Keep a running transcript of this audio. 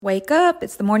Wake up.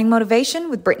 It's the morning motivation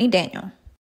with Brittany Daniel.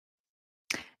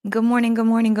 Good morning, good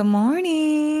morning, good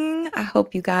morning. I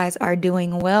hope you guys are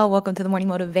doing well. Welcome to the morning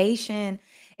motivation.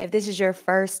 If this is your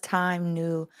first time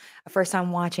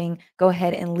watching, go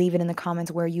ahead and leave it in the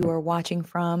comments where you are watching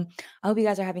from. I hope you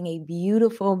guys are having a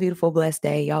beautiful, beautiful, blessed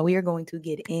day, y'all. We are going to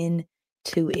get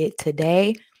into it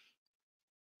today.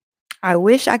 I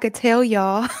wish I could tell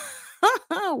y'all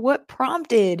what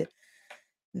prompted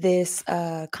this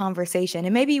conversation,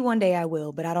 and maybe one day I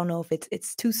will, but I don't know if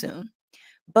it's too soon.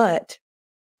 But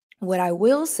what I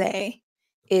will say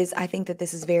is I think that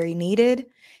this is very needed,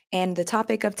 and the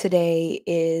topic of today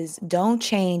is don't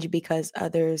change because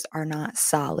others are not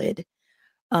solid.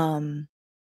 Man,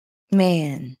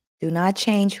 do not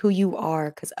change who you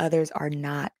are because others are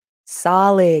not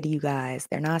solid, you guys.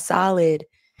 They're not solid.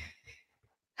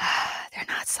 They're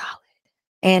not solid.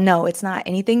 And no, it's not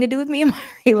anything to do with me and my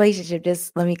relationship.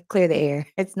 Just let me clear the air.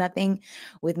 It's nothing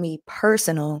with me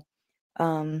personal.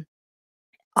 Oh,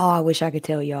 I wish I could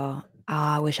tell y'all.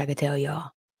 I wish I could tell y'all.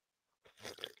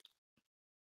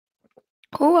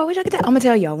 Oh, I wish I could tell. I'm gonna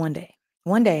tell y'all one day.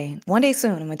 One day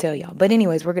soon. I'm gonna tell y'all. But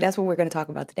anyways, that's what we're gonna talk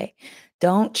about today.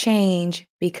 Don't change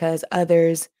because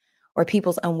others or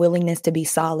people's unwillingness to be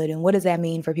solid. And what does that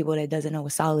mean for people that doesn't know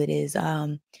what solid is?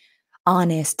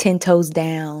 Honest, 10 toes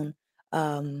down.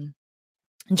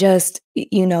 Just,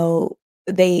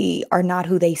 they are not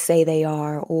who they say they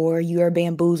are, or you are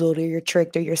bamboozled, or you're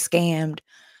tricked, or you're scammed,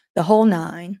 the whole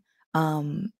nine.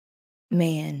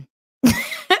 Man,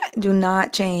 do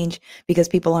not change because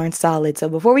people aren't solid. So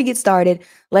before we get started,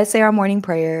 let's say our morning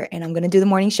prayer, and I'm going to do the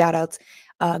morning shout outs.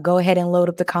 Go ahead and load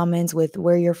up the comments with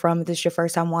where you're from. If this is your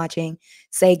first time watching,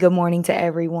 say good morning to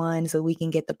everyone so we can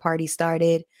get the party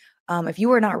started. If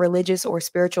you are not religious or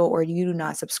spiritual, or you do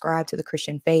not subscribe to the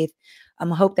Christian faith, I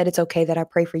hope that it's okay that I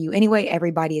pray for you anyway.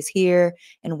 Everybody is here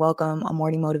and welcome on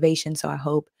Morning Motivation. So I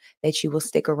hope that you will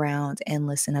stick around and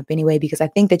listen up anyway, because I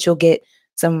think that you'll get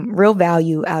some real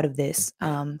value out of this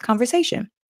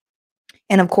conversation.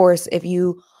 And of course, if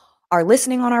you are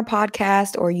listening on our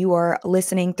podcast or you are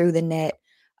listening through the net,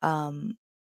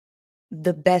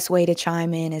 the best way to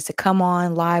chime in is to come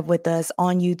on live with us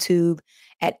on YouTube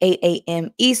at 8 a.m.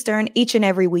 Eastern each and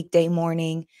every weekday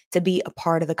morning to be a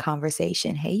part of the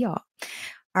conversation. Hey, y'all.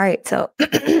 All right. So,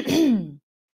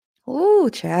 ooh,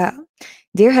 child.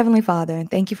 Dear Heavenly Father,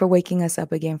 thank you for waking us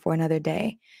up again for another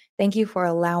day. Thank you for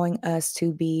allowing us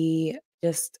to be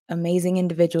just amazing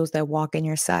individuals that walk in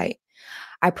your sight.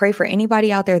 I pray for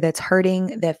anybody out there that's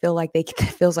hurting, that feels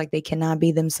like they cannot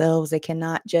be themselves. They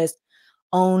cannot just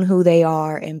own who they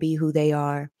are and be who they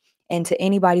are. And to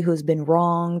anybody who's been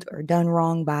wronged or done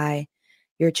wrong by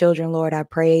your children, Lord, I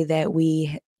pray that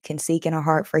we can seek in our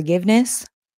heart forgiveness,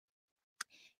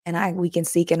 and we can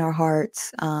seek in our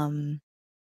hearts. We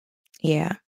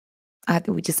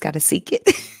just got to seek it.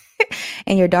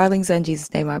 In your darling son,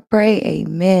 Jesus' name, I pray.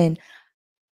 Amen.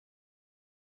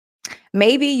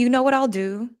 Maybe you know what I'll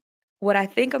do. What I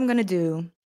think I'm going to do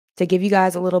to give you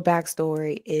guys a little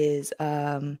backstory is,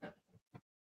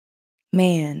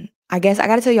 man, I guess I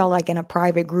got to tell y'all like in a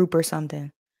private group or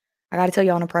something. I got to tell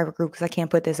y'all in a private group because I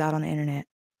can't put this out on the internet.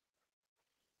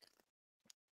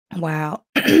 Wow.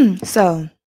 So,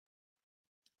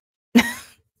 all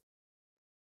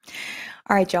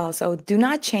right, y'all. So do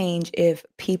not change if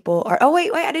people are, oh,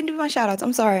 wait, I didn't do my shout outs.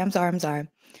 I'm sorry.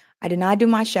 I did not do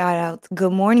my shout outs.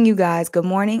 Good morning, you guys. Good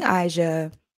morning,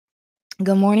 Aja.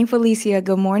 Good morning, Felicia.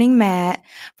 Good morning, Matt.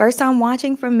 First time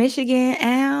watching from Michigan.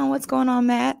 And what's going on,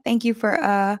 Matt? Thank you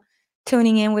for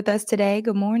tuning in with us today.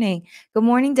 Good morning. Good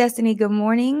morning, Destiny. Good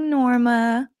morning,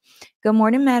 Norma. Good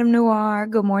morning, Madam Noir.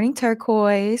 Good morning,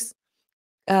 Turquoise.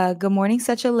 Good morning,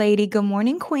 Such a Lady. Good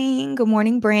morning, Queen. Good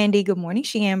morning, Brandy. Good morning,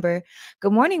 Shamber.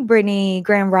 Good morning, Brittany.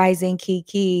 Grand Rising,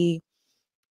 Kiki.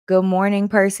 Good morning,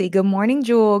 Percy. Good morning,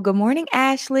 Jewel. Good morning,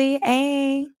 Ashley.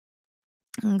 Hey.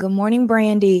 Good morning,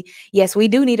 Brandy. Yes, we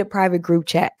do need a private group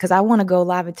chat because I want to go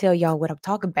live and tell y'all what I'm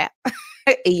talking about.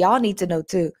 Y'all need to know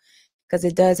too, because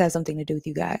it does have something to do with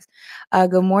you guys.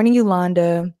 Good morning,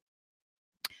 Yolanda.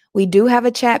 We do have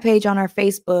a chat page on our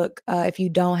Facebook. If you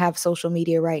don't have social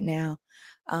media right now,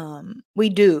 we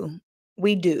do,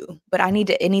 but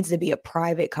it needs to be a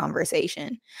private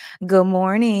conversation. Good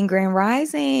morning, Grand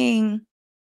Rising,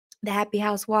 the Happy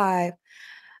Housewife.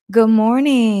 Good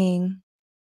morning.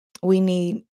 We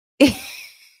need,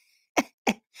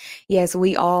 yes,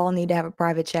 we all need to have a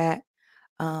private chat.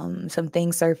 Some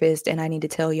things surfaced and I need to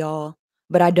tell y'all,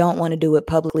 but I don't want to do it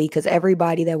publicly because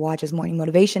everybody that watches Morning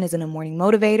Motivation isn't a morning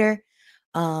motivator.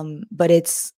 But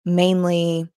it's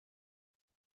mainly,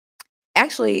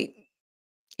 actually,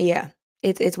 yeah,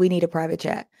 It's we need a private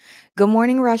chat. Good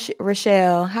morning,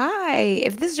 Rochelle. Hi.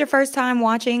 If this is your first time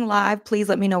watching live, please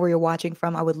let me know where you're watching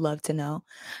from. I would love to know.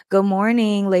 Good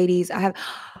morning, ladies. I have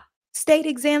state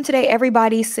exam today.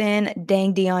 Everybody send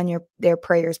Dang Dion their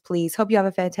prayers, please. Hope you have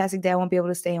a fantastic day. I won't be able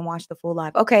to stay and watch the full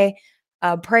live. Okay.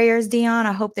 Prayers, Dion.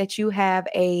 I hope that you have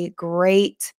a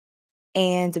great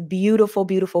and beautiful,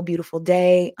 beautiful, beautiful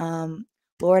day.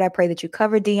 Lord, I pray that you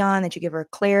cover Dion, that you give her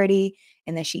clarity,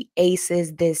 and that she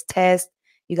aces this test.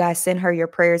 You guys send her your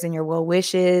prayers and your well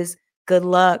wishes. Good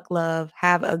luck, love.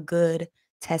 Have a good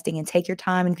testing and take your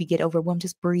time. And if you get overwhelmed,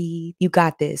 just breathe. You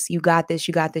got this. You got this.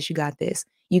 You got this. You got this.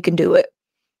 You can do it.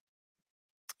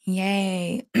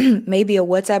 Yay. Maybe a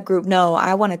WhatsApp group. No,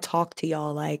 I want to talk to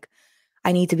y'all. Like,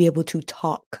 I need to be able to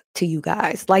talk to you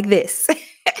guys like this.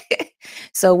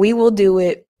 So we will do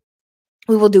it.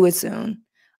 We will do it soon.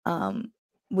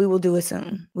 We will do it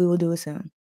soon. We will do it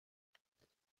soon.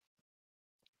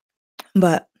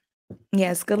 But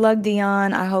yes, good luck,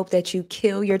 Dion. I hope that you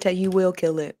kill your test. You will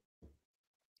kill it.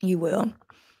 You will.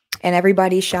 And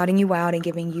everybody's shouting you out and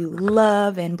giving you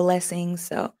love and blessings.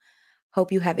 So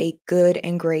hope you have a good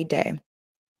and great day.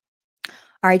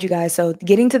 All right, you guys. So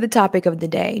getting to the topic of the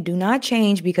day, do not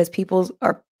change because of people's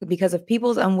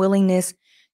unwillingness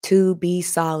to be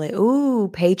solid. Ooh,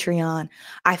 Patreon.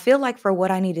 I feel like for what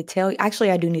I need to tell you,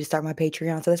 actually, I do need to start my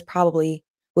Patreon. So this probably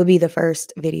would be the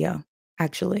first video,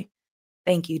 actually.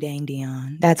 Thank you, Dang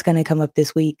Dion. That's going to come up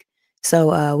this week.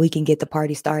 So we can get the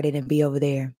party started and be over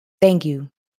there. Thank you.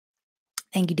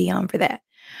 Thank you, Dion, for that.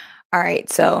 All right.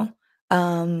 So,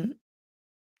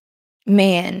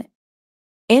 man,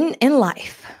 in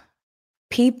life,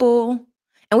 people,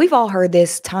 and we've all heard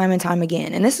this time and time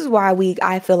again, and this is why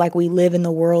I feel like we live in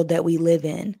the world that we live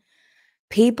in.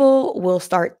 People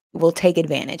will take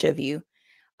advantage of you.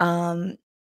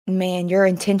 Man, your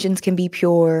intentions can be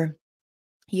pure.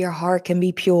 Your heart can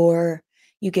be pure.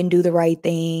 You can do the right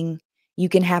thing. You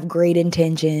can have great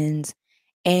intentions.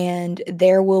 And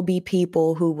there will be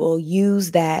people who will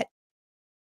use that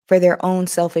for their own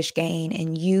selfish gain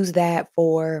and use that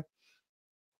for,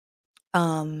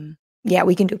 yeah,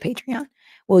 we can do Patreon.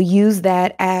 We'll use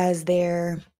that as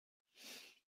their,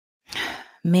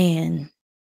 man,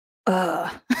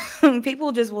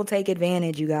 people just will take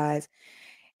advantage, you guys.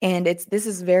 And this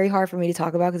is very hard for me to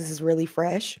talk about because this is really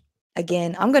fresh.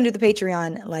 Again, I'm going to do the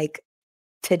Patreon like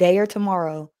today or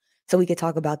tomorrow so we could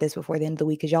talk about this before the end of the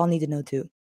week because y'all need to know too.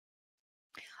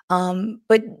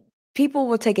 But people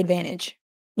will take advantage,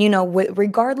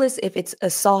 regardless if it's a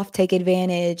soft take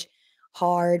advantage,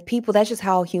 hard people, that's just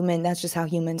how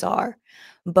humans are.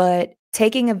 But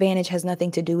taking advantage has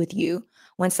nothing to do with you.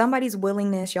 When somebody's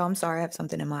willingness, y'all, I'm sorry, I have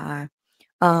something in my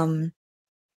eye.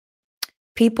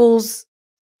 People's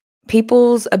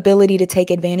ability to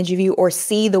take advantage of you or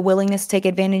see the willingness to take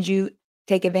advantage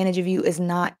of you is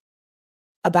not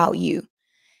about you.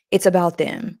 It's about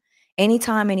them.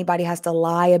 Anytime anybody has to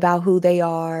lie about who they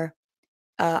are,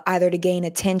 either to gain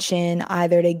attention,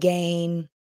 either to gain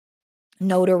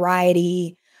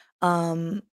notoriety,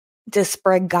 to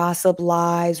spread gossip,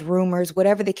 lies, rumors,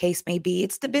 whatever the case may be.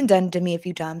 It's been done to me a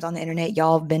few times on the internet.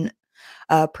 Y'all have been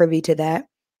privy to that.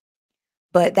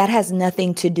 But that has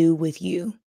nothing to do with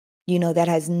you. That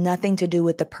has nothing to do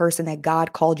with the person that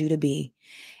God called you to be.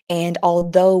 And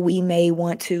although we may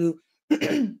want to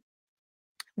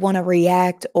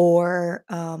react or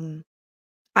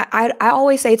I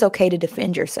always say it's okay to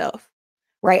defend yourself,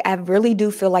 right? I really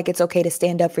do feel like it's okay to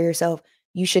stand up for yourself.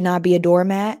 You should not be a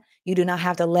doormat. You do not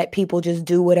have to let people just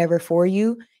do whatever for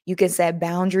you. You can set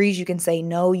boundaries. You can say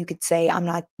no. You could say, I'm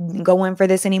not going for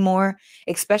this anymore,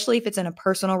 especially if it's in a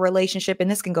personal relationship.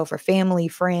 And this can go for family,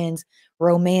 friends,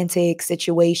 romantic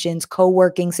situations,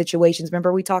 co-working situations.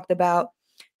 Remember we talked about,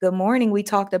 good morning, we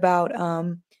talked about,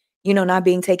 not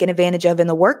being taken advantage of in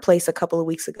the workplace a couple of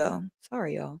weeks ago.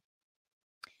 Sorry, y'all.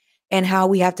 And how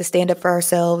we have to stand up for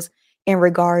ourselves in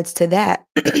regards to that.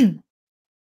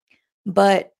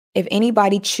 But if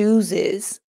anybody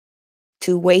chooses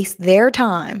to waste their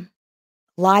time,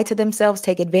 lie to themselves,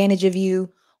 take advantage of you,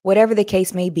 whatever the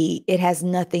case may be, it has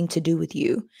nothing to do with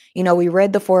you. We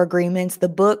read the 4 agreements, the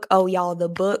book. Oh, y'all, the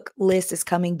book list is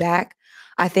coming back.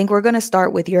 I think we're going to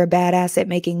start with You're a Badass at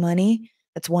Making Money.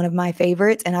 That's one of my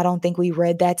favorites. And I don't think we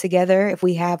read that together. If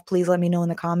we have, please let me know in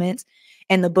the comments.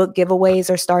 And the book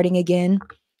giveaways are starting again.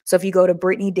 So if you go to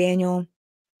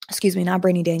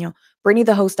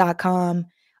BrittanyThehost.com,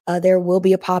 there will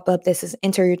be a pop-up that says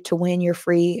enter to win your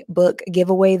free book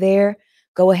giveaway there.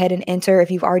 Go ahead and enter.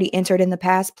 If you've already entered in the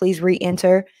past, please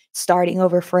re-enter, starting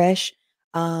over fresh,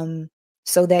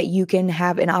 so that you can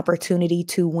have an opportunity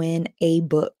to win a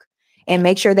book. And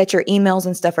make sure that your emails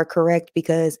and stuff are correct,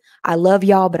 because I love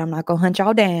y'all, but I'm not going to hunt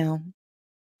y'all down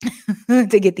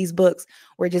to get these books.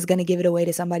 We're just going to give it away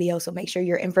to somebody else. So make sure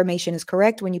your information is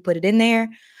correct when you put it in there,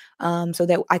 so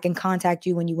that I can contact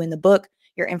you when you win the book.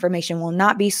 Your information will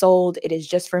not be sold. It is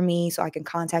just for me, so I can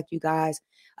contact you guys,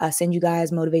 send you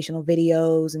guys motivational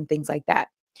videos and things like that.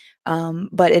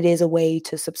 But it is a way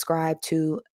to subscribe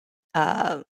to,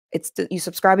 you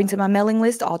subscribing to my mailing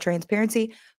list, all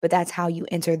transparency, but that's how you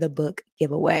enter the book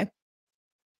giveaway.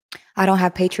 I don't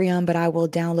have Patreon, but I will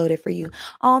download it for you.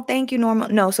 Oh, thank you, Norma.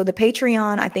 No, so the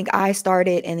Patreon, I think I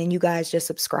started, and then you guys just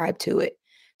subscribe to it.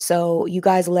 So you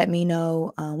guys let me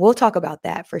know. We'll talk about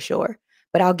that for sure.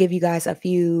 But I'll give you guys a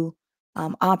few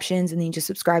options, and then you just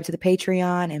subscribe to the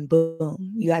Patreon, and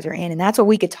boom, you guys are in. And that's where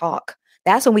we could talk.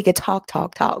 That's when we could talk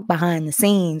behind the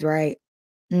scenes, right?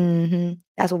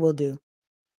 That's what we'll do.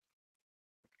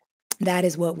 That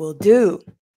is what we'll do.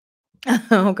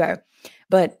 Okay.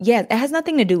 But yeah, it has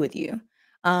nothing to do with you.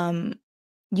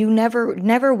 You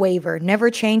never waver, never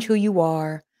change who you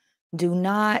are. Do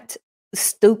not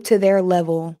stoop to their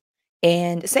level.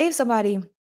 And say if somebody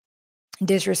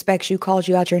disrespects you, calls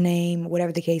you out your name,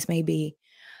 whatever the case may be,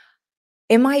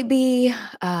 it might be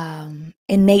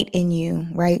innate in you,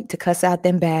 right? To cuss out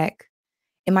them back.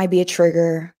 It might be a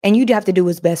trigger, and you'd have to do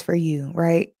what's best for you,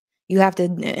 right? You have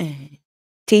to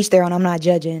teach their own. I'm not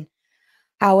judging.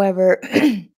 However,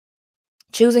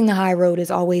 choosing the high road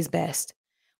is always best.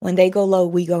 When they go low,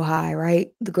 we go high,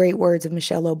 right? The great words of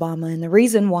Michelle Obama. And the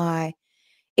reason why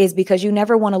is because you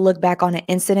never want to look back on an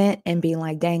incident and be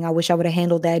like, dang, I wish I would have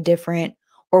handled that different.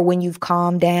 Or when you've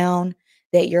calmed down,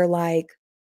 that you're like,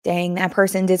 dang, that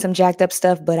person did some jacked up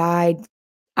stuff, but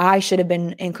I should have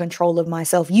been in control of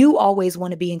myself. You always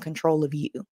want to be in control of you,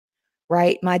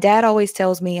 right? My dad always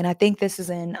tells me, and I think this is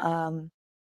in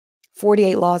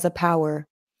 48 Laws of Power,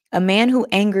 a man who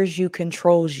angers you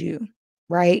controls you,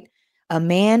 right? A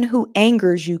man who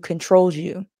angers you controls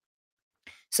you.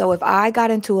 So if I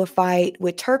got into a fight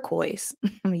with Turquoise,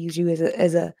 I'm gonna use you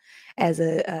as a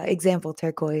example,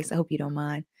 Turquoise. I hope you don't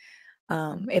mind.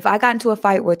 If I got into a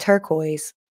fight with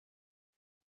Turquoise,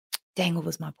 dang, what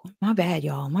was my point? My bad,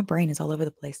 y'all. My brain is all over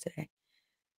the place today.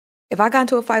 If I got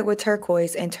into a fight with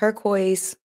Turquoise, and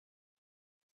Turquoise,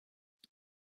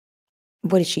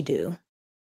 what did she do?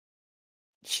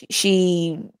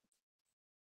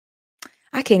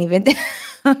 I can't even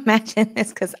imagine this,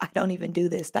 because I don't even do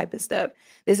this type of stuff.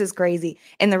 This is crazy.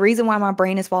 And the reason why my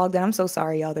brain is fogged, and I'm so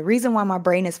sorry, y'all. The reason why my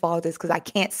brain is fogged is because I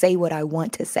can't say what I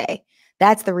want to say.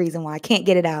 That's the reason why I can't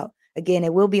get it out. Again,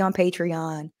 it will be on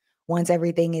Patreon once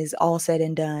everything is all said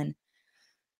and done.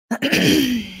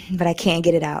 But I can't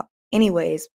get it out.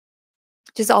 Anyways,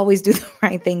 just always do the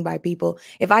right thing by people.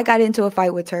 If I got into a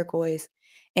fight with Turquoise,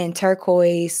 and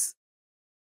Turquoise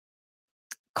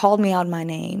called me out my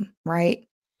name, right?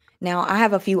 Now I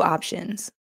have a few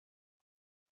options.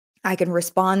 I can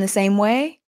respond the same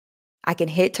way. I can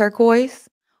hit Turquoise.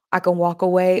 I can walk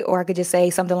away, or I could just say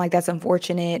something like, that's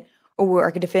unfortunate, or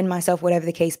I could defend myself, whatever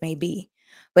the case may be.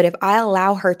 But if I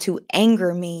allow her to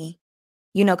anger me,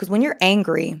 because when you're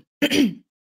angry,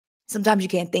 sometimes you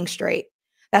can't think straight.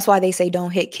 That's why they say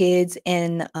don't hit kids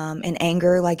in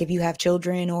anger. Like if you have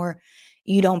children, or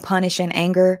you don't punish in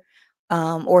anger.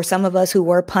 Or some of us who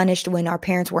were punished when our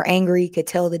parents were angry could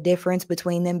tell the difference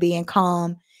between them being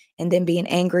calm and them being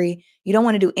angry. You don't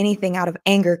want to do anything out of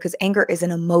anger, because anger is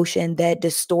an emotion that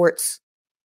distorts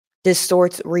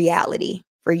reality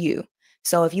for you.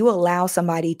 So if you allow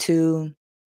somebody to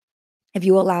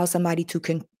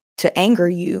anger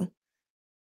you,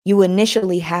 you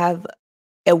initially have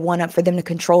a one-up for them to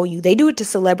control you. They do it to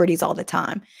celebrities all the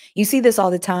time. You see this all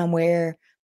the time, where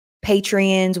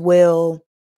Patreons will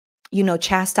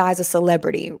chastise a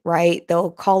celebrity, right?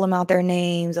 They'll call them out their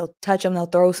names, they'll touch them, they'll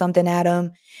throw something at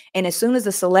them. And as soon as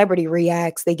the celebrity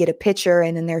reacts, they get a picture,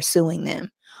 and then they're suing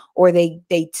them. Or they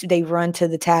run to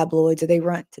the tabloids, or they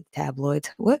run to the tabloids.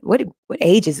 What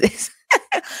age is this?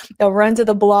 They'll run to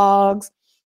the blogs.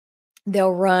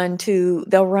 They'll run to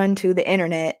the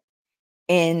internet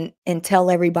and tell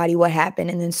everybody what happened,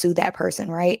 and then sue that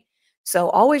person, right? So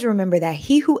always remember that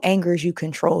he who angers you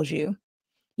controls you.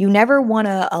 You never want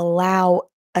to allow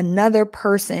another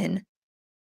person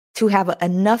to have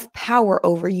enough power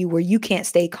over you where you can't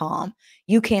stay calm.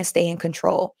 You can't stay in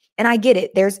control. And I get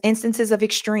it. There's instances of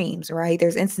extremes, right?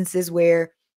 There's instances of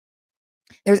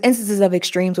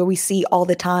extremes where we see all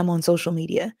the time on social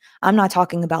media. I'm not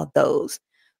talking about those.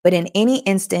 But in any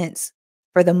instance,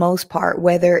 for the most part,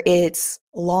 whether it's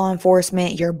law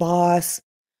enforcement, your boss,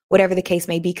 whatever the case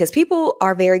may be, because people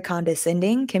are very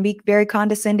condescending, can be very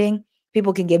condescending.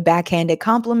 People can give backhanded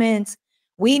compliments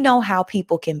we know how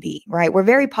people can be, right? We're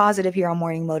very positive here on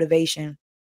Morning Motivation,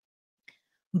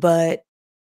 but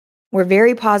we're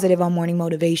very positive on Morning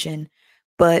Motivation,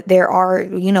 but there are,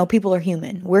 people are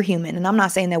human. We're human. And I'm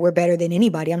not saying that we're better than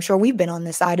anybody. I'm sure we've been on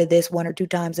the side of this one or two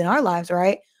times in our lives,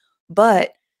 right?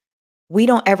 But we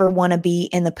don't ever want to be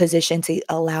in the position to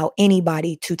allow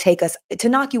anybody to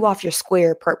knock you off your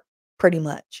square pretty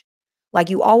much. Like,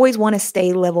 you always want to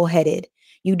stay level-headed.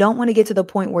 You don't want to get to the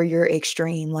point where you're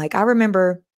extreme. Like, I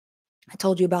remember I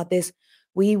told you about this.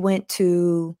 We went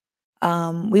to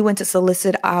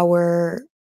solicit our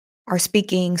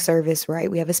speaking service, right?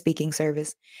 We have a speaking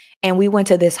service, and we went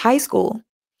to this high school.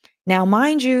 Now,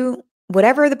 mind you,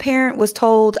 whatever the parent was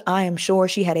told, I am sure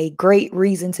she had a great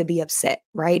reason to be upset,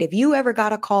 right? If you ever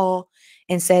got a call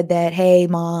and said that, hey,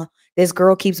 Ma, this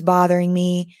girl keeps bothering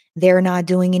me, they're not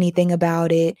doing anything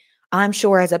about it, I'm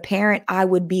sure as a parent, I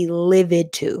would be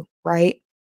livid too, right?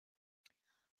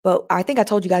 But I think I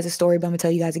told you guys a story, but I'm gonna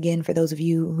tell you guys again for those of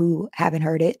you who haven't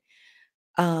heard it.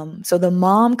 So the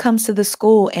mom comes to the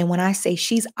school, and when I say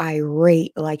she's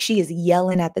irate, like she is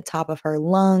yelling at the top of her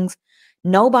lungs,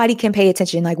 nobody can pay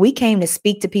attention. Like, we came to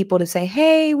speak to people to say,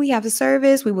 hey, we have a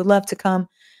service. We would love to come.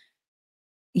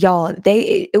 Y'all,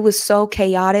 it was so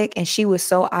chaotic, and she was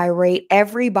so irate.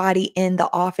 Everybody in the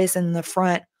office and in the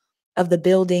front of the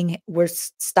building were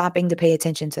stopping to pay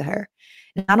attention to her.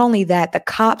 Not only that, the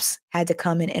cops had to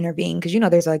come and intervene because,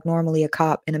 there's like normally a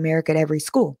cop in America at every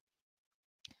school.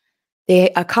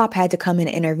 A cop had to come and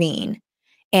intervene.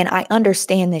 And I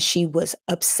understand that she was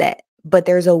upset, but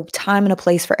there's a time and a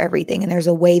place for everything. And there's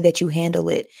a way that you handle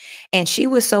it. And she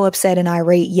was so upset and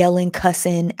irate, yelling,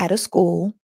 cussing at a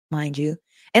school, mind you.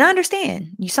 And I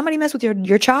understand somebody messed with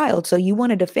your child. So you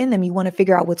want to defend them. You want to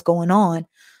figure out what's going on.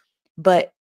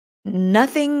 But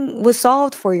nothing was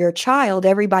solved for your child.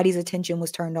 Everybody's attention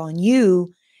was turned on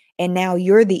you. And now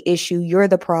you're the issue. You're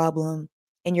the problem.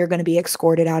 And you're going to be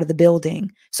escorted out of the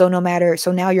building. So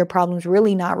now your problem's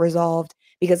really not resolved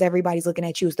because everybody's looking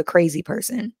at you as the crazy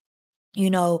person.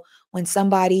 When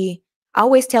I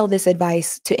always tell this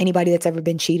advice to anybody that's ever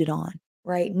been cheated on,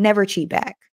 right? Never cheat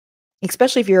back,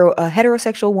 especially if you're a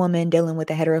heterosexual woman dealing with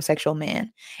a heterosexual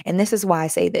man. And this is why I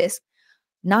say this.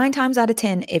 9 times out of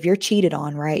 10, if you're cheated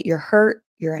on, right, you're hurt,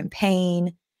 you're in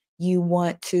pain, you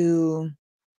want to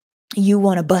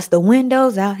bust the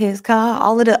windows out his car,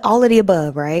 all of the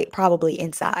above, right? Probably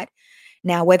inside.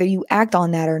 Now, whether you act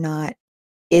on that or not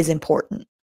is important.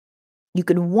 You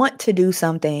can want to do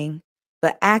something,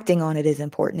 but acting on it is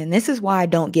important. And this is why I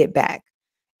don't get back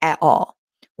at all.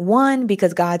 One,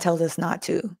 because God tells us not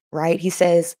to, right? He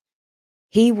says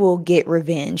he will get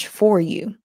revenge for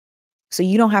you. So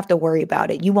you don't have to worry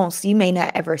about it. You may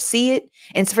not ever see it.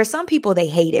 And for some people, they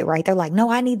hate it, right? They're like,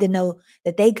 no, I need to know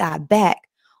that they got back.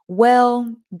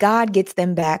 Well, God gets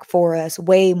them back for us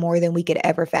way more than we could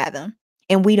ever fathom.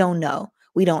 And we don't know.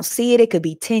 We don't see it. It could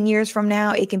be 10 years from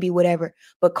now. It can be whatever.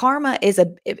 But karma is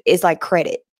like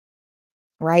credit,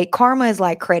 right? Karma is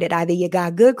like credit. Either you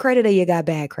got good credit or you got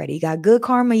bad credit. You got good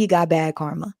karma, you got bad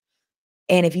karma.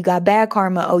 And if you got bad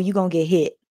karma, you're going to get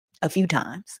hit a few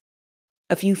times.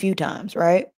 A few times,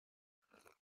 right?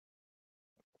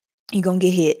 You're going to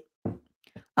get hit.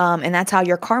 And that's how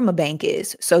your karma bank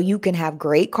is. So you can have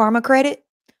great karma credit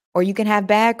or you can have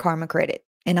bad karma credit.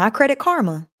 And I credit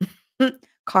karma.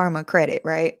 Karma credit,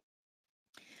 right?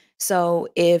 So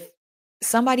if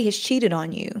somebody has cheated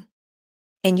on you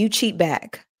and you cheat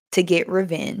back to get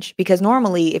revenge, because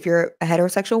normally if you're a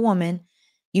heterosexual woman,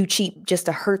 you cheat just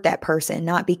to hurt that person,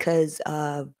 not because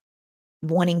of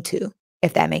wanting to,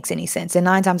 if that makes any sense. And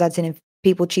 9 times out of 10, if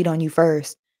people cheat on you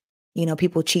first,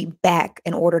 people cheat back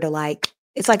in order to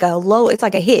it's like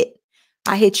a hit.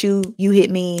 I hit you, you hit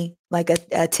me, like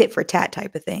a tit for tat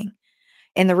type of thing.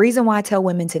 And the reason why I tell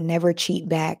women to never cheat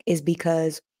back is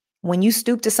because when you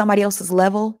stoop to somebody else's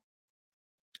level,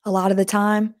 a lot of the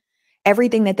time,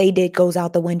 everything that they did goes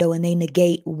out the window and they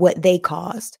negate what they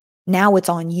caused. Now it's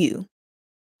on you.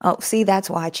 Oh, see, that's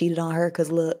why I cheated on her, because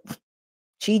look,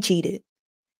 she cheated.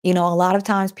 A lot of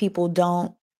times people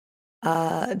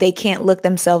they can't look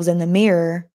themselves in the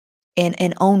mirror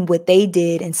and own what they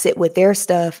did and sit with their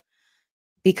stuff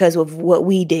because of what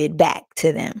we did back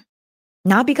to them.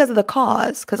 Not because of the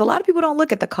cause, because a lot of people don't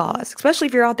look at the cause, especially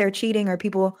if you're out there cheating, or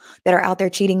people that are out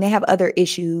there cheating, they have other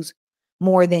issues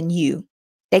more than you.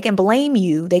 They can blame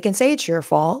you. They can say it's your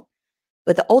fault.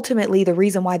 But ultimately, the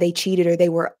reason why they cheated, or they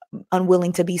were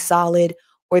unwilling to be solid,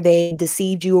 or they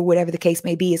deceived you, or whatever the case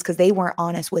may be, is because they weren't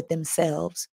honest with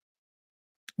themselves.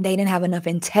 They didn't have enough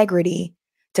integrity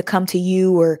to come to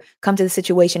you or come to the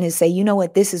situation and say, you know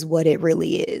what, this is what it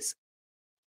really is.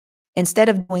 Instead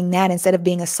of doing that, instead of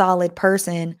being a solid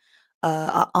person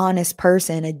a honest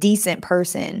person, a decent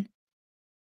person,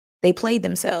 they played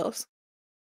themselves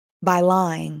by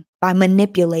lying, by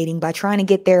manipulating, by trying to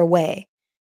get their way.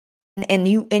 And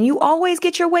you always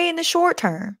get your way in the short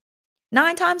term.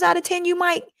 9 times out of 10,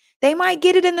 they might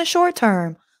get it in the short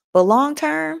term, but long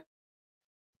term,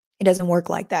 it doesn't work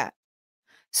like that.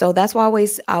 So that's why I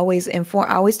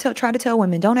always try to tell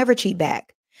women, don't ever cheat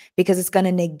back, because it's going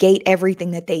to negate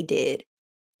everything that they did.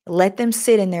 Let them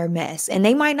sit in their mess. And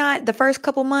they might not, the first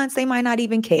couple months, they might not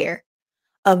even care.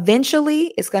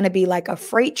 Eventually, it's going to be like a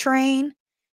freight train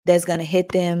that's going to hit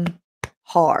them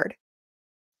hard.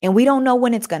 And we don't know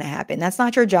when it's going to happen. That's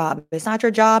not your job. It's not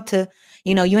your job to,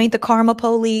 you ain't the karma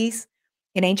police.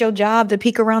 It ain't your job to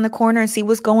peek around the corner and see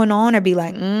what's going on or be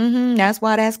like, that's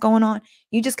why that's going on.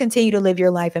 You just continue to live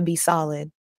your life and be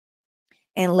solid,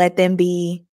 and let them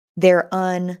be their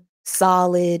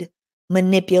unsolid,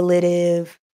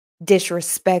 manipulative,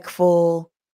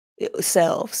 disrespectful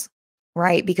selves,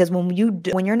 right? Because when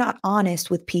you're not honest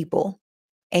with people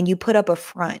and you put up a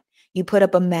front, you put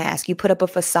up a mask, you put up a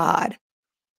facade,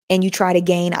 and you try to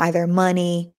gain either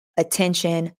money,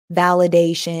 attention,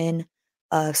 validation,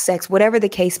 sex, whatever the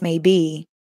case may be,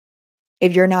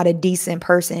 if you're not a decent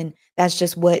person, that's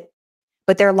just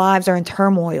but their lives are in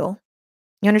turmoil.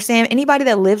 You understand? Anybody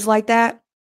that lives like that,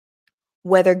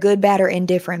 whether good, bad, or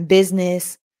indifferent,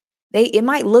 business, it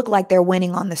might look like they're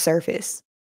winning on the surface.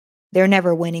 They're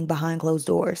never winning behind closed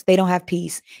doors. They don't have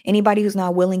peace. Anybody who's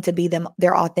not willing to be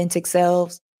their authentic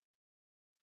selves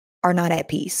are not at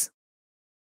peace.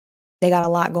 They got a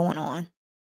lot going on.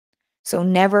 So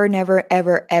never, never,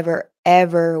 ever, ever,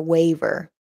 ever waver.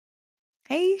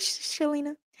 Hey,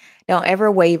 Shalina. Don't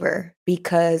ever waver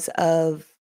because of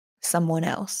someone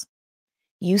else.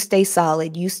 You stay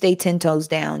solid. You stay 10 toes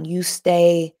down. You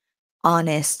stay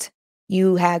honest.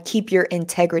 Keep your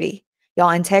integrity. Y'all,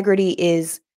 integrity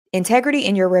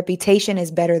and your reputation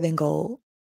is better than gold.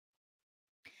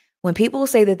 When people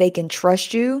say that they can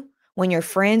trust you, when your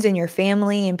friends and your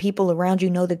family and people around you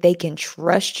know that they can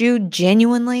trust you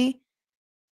genuinely,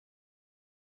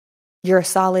 you're a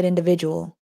solid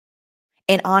individual.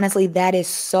 And honestly, that is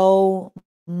so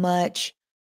much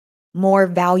more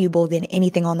valuable than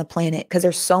anything on the planet, because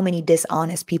there's so many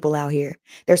dishonest people out here.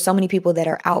 There's so many people that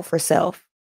are out for self.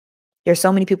 There's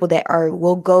so many people that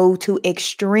will go to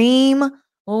extreme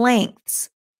lengths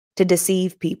to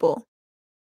deceive people.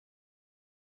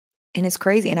 And it's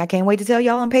crazy. And I can't wait to tell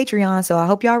y'all on Patreon. So I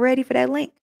hope y'all ready for that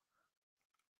link.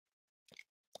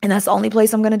 And that's the only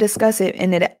place I'm going to discuss it.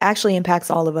 And it actually impacts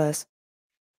all of us.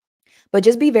 But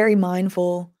just be very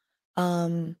mindful.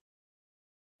 Man,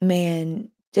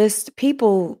 just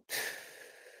people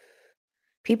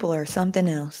are something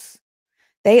else.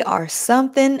 They are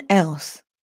something else.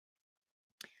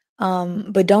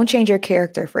 But don't change your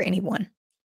character for anyone.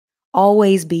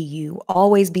 Always be you.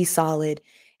 Always be solid.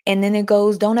 And then it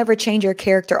goes, don't ever change your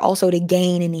character also to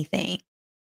gain anything.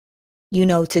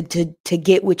 To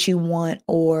get what you want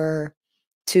or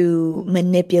to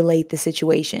manipulate the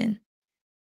situation.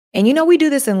 And we do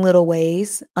this in little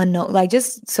ways, like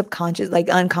just subconscious, like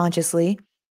unconsciously.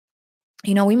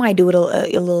 We might do it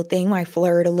a little thing, might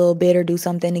flirt a little bit or do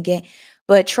something again,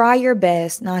 but try your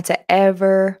best not to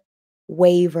ever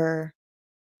waver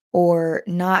or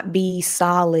not be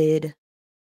solid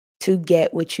to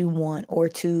get what you want or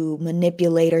to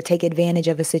manipulate or take advantage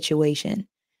of a situation.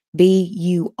 Be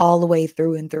you all the way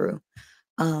through and through.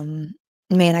 Man,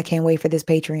 I can't wait for this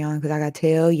Patreon, because I gotta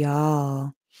tell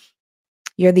y'all,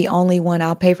 you're the only one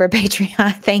I'll pay for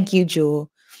Patreon. Thank you, Jewel.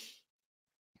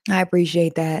 I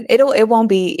appreciate that. It won't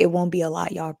be a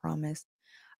lot, y'all, I promise.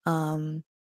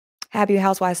 Happy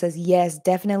Housewife says, yes,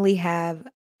 definitely have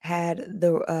had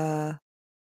the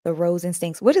rose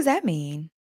instincts. What does that mean?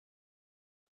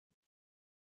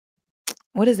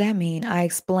 What does that mean? I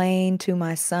explained to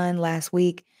my son last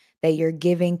week that you're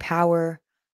giving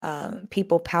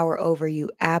people power over you.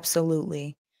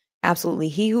 Absolutely. Absolutely.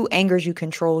 He who angers you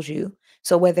controls you.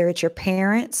 So whether it's your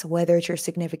parents, whether it's your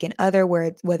significant other,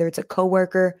 whether it's a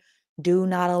coworker, do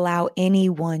not allow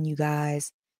anyone, you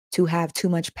guys, to have too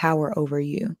much power over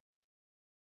you.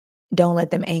 Don't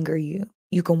let them anger you.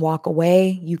 You can walk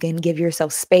away. You can give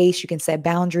yourself space. You can set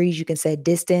boundaries. You can set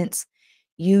distance.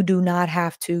 You do not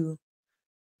have to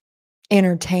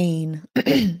entertain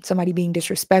somebody being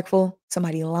disrespectful,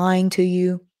 somebody lying to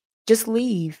you. Just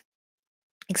leave.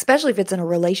 Especially if it's in a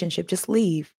relationship, just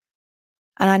leave.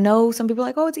 And I know some people are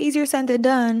like, oh, it's easier said than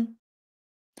done.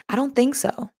 I don't think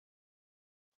so.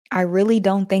 I really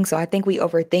don't think so. I think we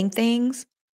overthink things.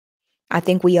 I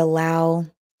think we allow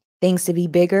things to be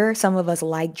bigger. Some of us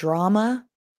like drama.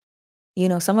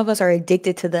 Some of us are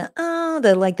addicted to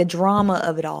the drama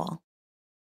of it all.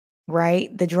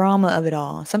 right? The drama of it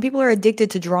all. Some people are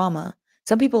addicted to drama.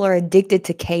 Some people are addicted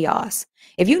to chaos.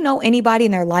 If you know anybody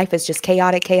in their life is just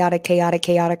chaotic, chaotic, chaotic,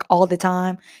 chaotic all the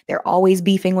time, they're always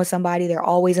beefing with somebody, they're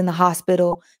always in the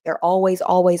hospital, they're always,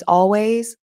 always,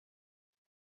 always,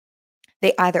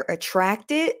 they either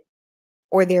attract it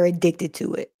or they're addicted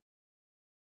to it.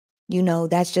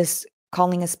 That's just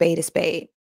calling a spade a spade.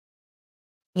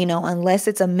 Unless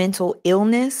it's a mental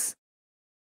illness,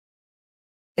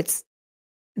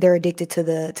 they're addicted to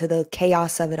the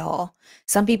chaos of it all.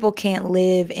 Some people can't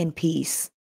live in peace.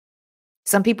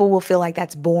 Some people will feel like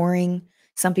that's boring.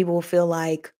 Some people will feel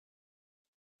like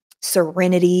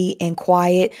serenity and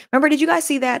quiet. Remember, did you guys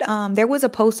see that? There was a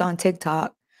post on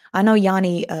TikTok. I know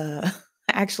Yanni,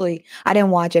 actually, I didn't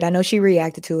watch it. I know she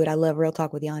reacted to it. I love Real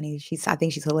Talk with Yanni. I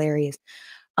think she's hilarious.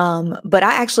 But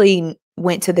I actually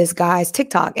went to this guy's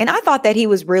TikTok and I thought that he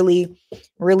was really,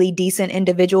 really decent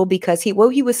individual because what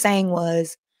he was saying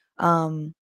was,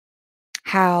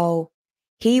 how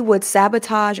he would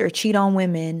sabotage or cheat on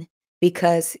women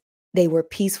because they were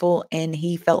peaceful and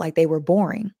he felt like they were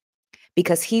boring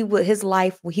because his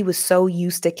life, he was so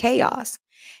used to chaos.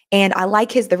 And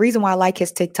the reason why I like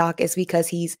his TikTok is because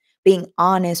he's being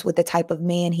honest with the type of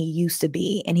man he used to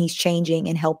be. And he's changing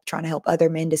and trying to help other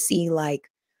men to see like,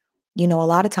 a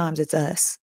lot of times it's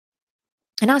us.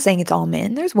 I'm not saying it's all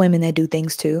men. There's women that do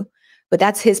things too, but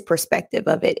that's his perspective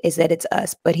of it, is that it's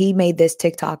us. But he made this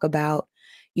TikTok about,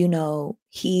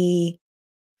 he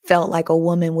felt like a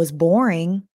woman was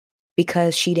boring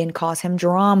because she didn't cause him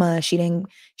drama. She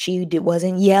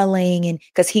wasn't yelling, and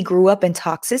because he grew up in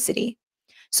toxicity.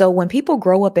 So when people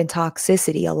grow up in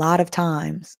toxicity, a lot of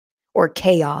times, or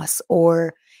chaos,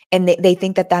 and they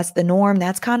think that that's the norm,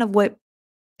 that's kind of what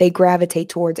they gravitate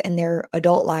towards in their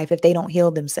adult life if they don't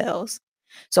heal themselves.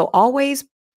 So always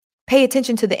pay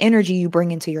attention to the energy you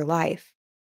bring into your life.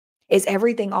 Is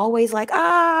everything always like,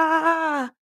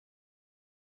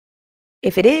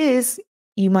 If it is,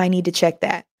 you might need to check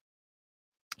that.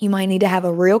 You might need to have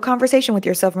a real conversation with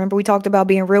yourself. Remember, we talked about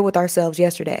being real with ourselves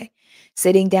yesterday.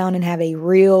 Sitting down and have a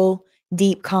real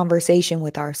deep conversation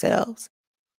with ourselves.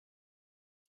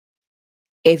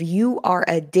 If you are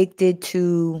addicted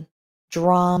to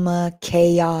drama,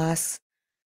 chaos,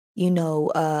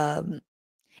 and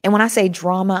when I say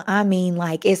drama, I mean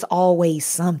like it's always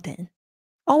something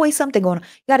going on.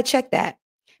 You got to check that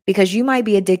because you might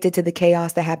be addicted to the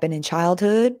chaos that happened in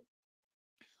childhood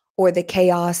or the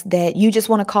chaos that you just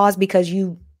want to cause because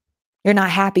you're not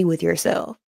happy with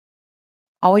yourself.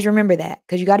 Always remember that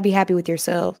because you got to be happy with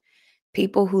yourself.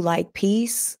 People who like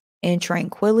peace and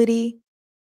tranquility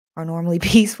are normally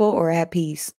peaceful or at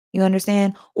peace. You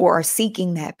understand? Or are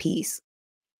seeking that peace.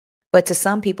 But to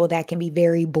some people, that can be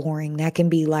very boring. That can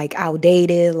be like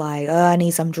outdated. Like, I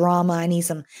need some drama. I need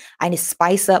to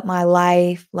spice up my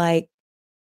life. Like,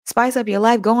 spice up your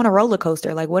life. Go on a roller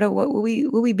coaster. Like, what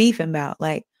we beefing about?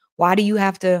 Like, why do you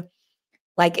have to?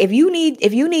 Like, if you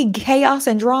need chaos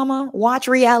and drama, watch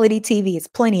reality TV. It's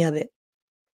plenty of it.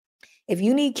 If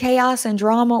you need chaos and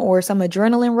drama or some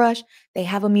adrenaline rush, they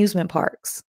have amusement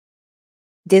parks.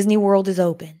 Disney World is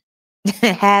open.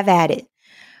 Have at it.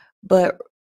 But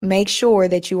make sure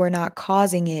that you are not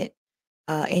causing it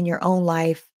in your own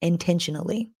life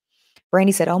intentionally.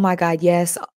 Brandy said, oh my God,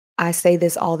 yes, I say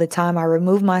this all the time. I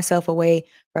remove myself away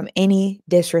from any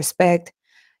disrespect.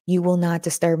 You will not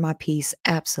disturb my peace.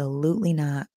 Absolutely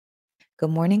not. Good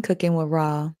morning, Cooking with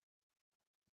Raw.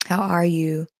 How are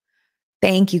you?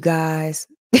 Thank you, guys.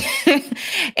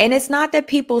 And it's not that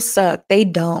people suck. They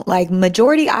don't. I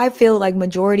feel like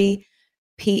majority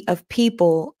of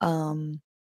people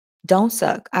don't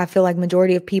suck. I feel like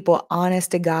majority of people,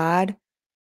 honest to God,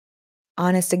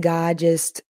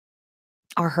 just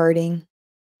are hurting.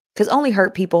 Because only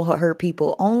hurt people hurt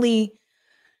people. Only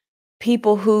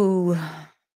people who,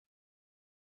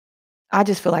 I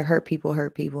just feel like hurt people,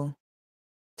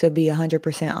 to be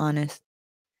 100% honest.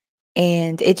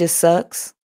 And it just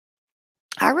sucks.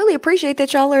 I really appreciate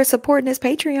that y'all are supporting this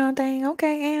Patreon thing.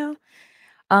 Okay,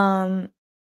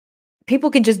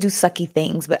 people can just do sucky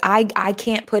things, but I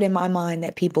can't put in my mind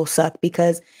that people suck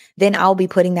because then I'll be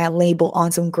putting that label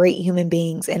on some great human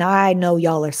beings. And I know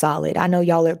y'all are solid. I know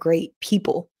y'all are great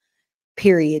people,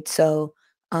 period. So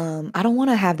I don't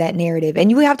want to have that narrative.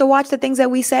 And you have to watch the things that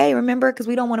we say, remember, because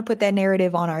we don't want to put that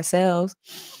narrative on ourselves.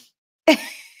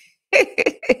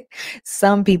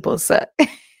 Some people suck.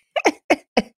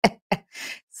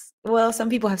 Well, some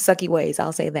people have sucky ways.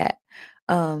 I'll say that.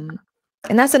 And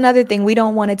that's another thing. We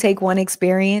don't want to take one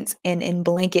experience and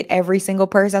blanket every single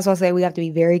person. That's why I say we have to be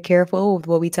very careful with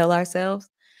what we tell ourselves.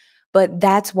 But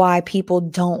that's why people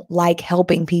don't like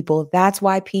helping people. That's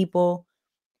why people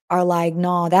are like,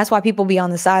 no, that's why people be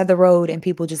on the side of the road and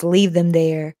people just leave them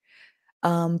there.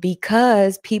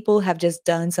 Because people have just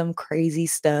done some crazy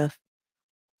stuff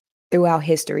throughout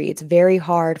history. It's very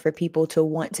hard for people to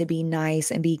want to be nice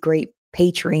and be great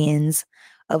patrons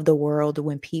of the world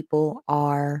when people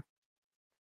are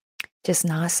just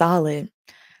not solid.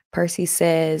 Percy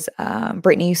says,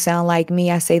 Brittany, you sound like me.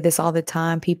 I say this all the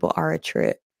time. People are a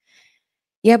trip.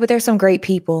 Yeah, but there's some great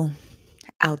people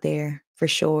out there for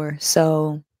sure.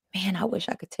 So, man, I wish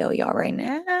I could tell y'all right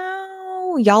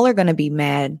now. Y'all are gonna be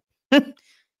mad.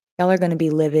 Y'all are gonna be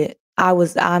livid.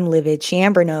 I'm livid. She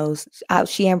Amber knows.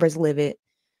 She Amber's livid.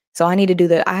 So I need to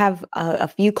do I have a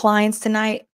few clients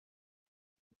tonight.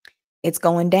 It's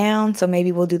going down. So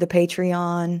maybe we'll do the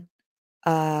Patreon.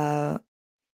 I'm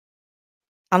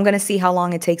gonna see how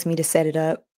long it takes me to set it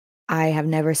up. I have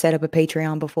never set up a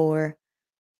Patreon before.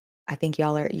 I think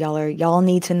y'all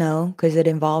need to know because it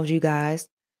involves you guys.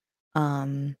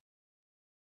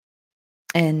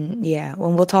 And yeah,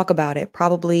 when we'll talk about it,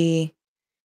 probably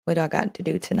what do I got to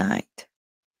do tonight?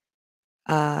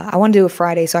 I want to do it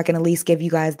Friday so I can at least give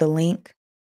you guys the link.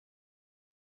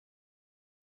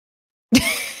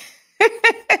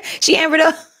 She Amber,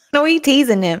 no, we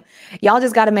teasing them. Y'all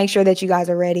just got to make sure that you guys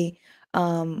are ready.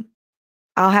 I'll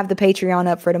have the Patreon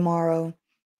up for tomorrow.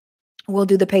 We'll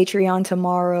do the Patreon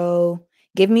tomorrow.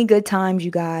 Give me good times,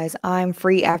 you guys. I'm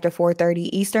free after 4:30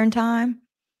 Eastern time.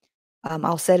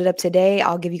 I'll set it up today.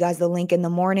 I'll give you guys the link in the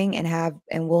morning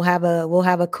and we'll have a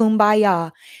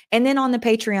kumbaya. And then on the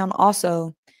Patreon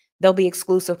also, there'll be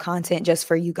exclusive content just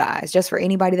for you guys, just for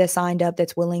anybody that signed up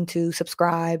that's willing to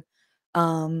subscribe.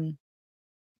 I'm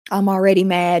already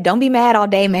mad. Don't be mad all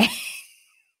day, man.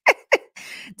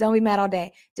 Don't be mad all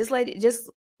day.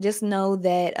 Just know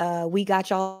that we got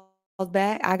y'all's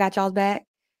back. I got y'all's back.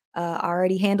 I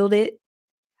already handled it.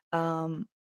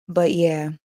 But yeah.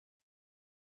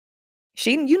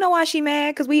 You know why she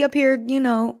mad? Because we up here,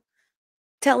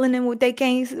 telling them what they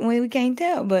can't when we can't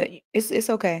tell. But it's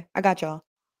okay. I got y'all.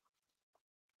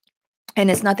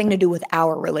 And it's nothing to do with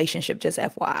our relationship, just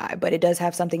FYI. But it does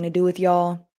have something to do with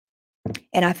y'all.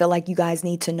 And I feel like you guys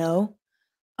need to know.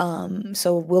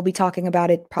 So we'll be talking about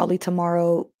it probably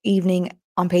tomorrow evening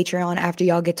on Patreon after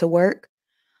y'all get to work.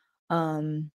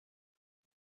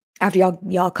 After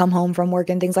y'all come home from work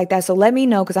and things like that. So let me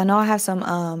know because I know I have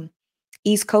some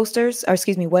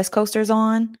West Coasters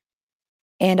on.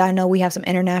 And I know we have some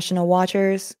international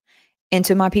watchers. And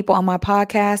to my people on my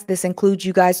podcast, this includes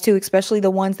you guys too, especially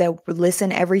the ones that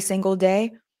listen every single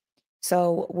day.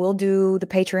 So we'll do the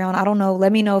Patreon. I don't know.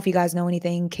 Let me know if you guys know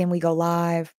anything. Can we go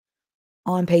live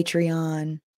on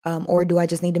Patreon? Or do I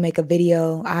just need to make a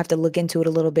video? I have to look into it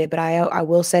a little bit, but I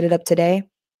will set it up today.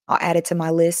 I'll add it to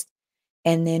my list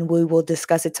and then we will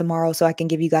discuss it tomorrow so I can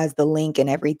give you guys the link and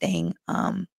everything.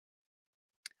 I'll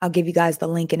give you guys the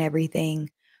link and everything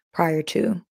prior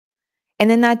to. And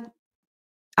then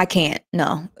I can't.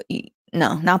 No,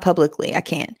 not publicly. I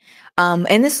can't.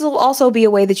 And this will also be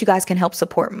a way that you guys can help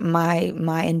support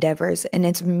my endeavors. And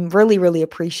it's really, really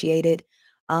appreciated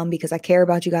because I care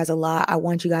about you guys a lot. I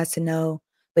want you guys to know,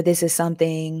 but this is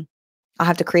something I'll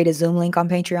have to create a Zoom link on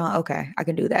Patreon. Okay, I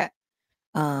can do that.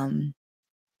 I'm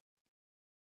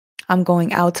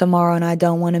going out tomorrow and I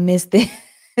don't want to miss this.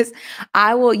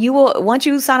 You will, once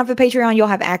you sign up for Patreon, you'll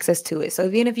have access to it. So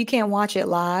even if you can't watch it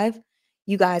live,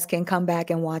 you guys can come back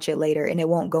and watch it later and it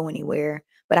won't go anywhere.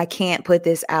 But I can't put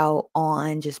this out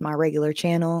on just my regular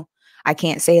channel. I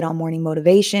can't say it on Morning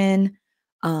Motivation.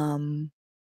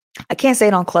 I can't say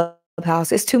it on Clubhouse.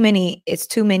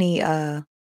 That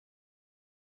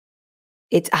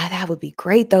would be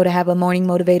great though to have a Morning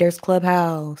Motivators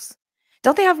Clubhouse.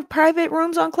 Don't they have private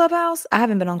rooms on Clubhouse? I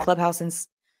haven't been on Clubhouse since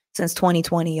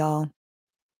 2020, y'all.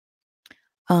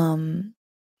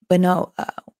 But no,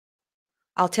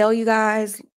 I'll tell you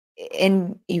guys,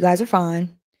 and you guys are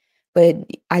fine, but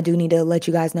I do need to let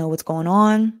you guys know what's going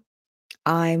on.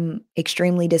 I'm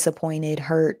extremely disappointed,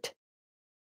 hurt,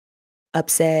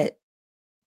 upset,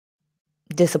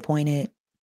 disappointed,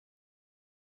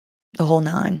 the whole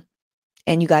nine.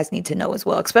 And you guys need to know as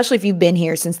well, especially if you've been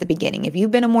here since the beginning. If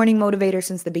you've been a morning motivator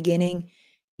since the beginning,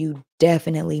 you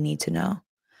definitely need to know.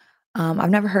 I've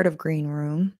never heard of Green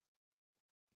Room.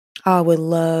 I would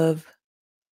love.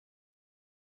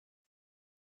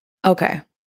 Okay.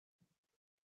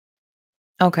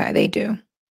 Okay, they do.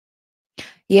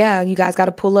 Yeah, you guys got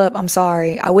to pull up. I'm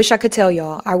sorry. I wish I could tell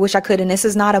y'all. I wish I could. And this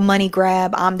is not a money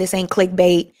grab. This ain't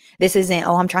clickbait. This isn't,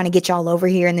 I'm trying to get y'all over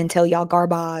here and then tell y'all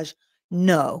garbage.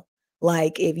 No.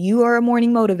 Like, if you are a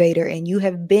morning motivator and you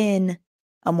have been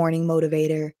a morning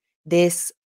motivator,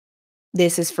 this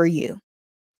is for you.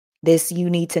 This you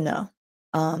need to know.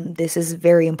 This is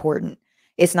very important.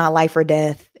 It's not life or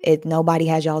death. Nobody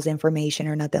has y'all's information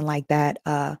or nothing like that.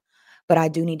 But I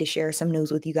do need to share some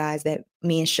news with you guys that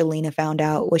me and Shalina found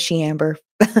out. Was she Amber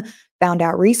found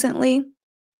out recently?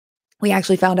 We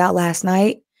actually found out last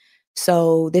night.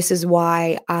 So this is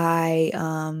why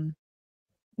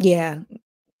yeah,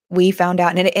 we found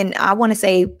out. And I want to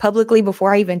say publicly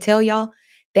before I even tell y'all,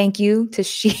 thank you to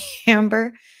she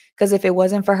Amber. Because if it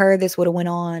wasn't for her, this would have went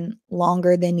on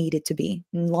longer than needed to be,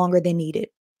 longer than needed.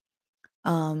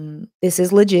 This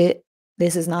is legit.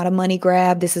 This is not a money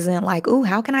grab. This isn't like, ooh,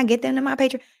 how can I get them to my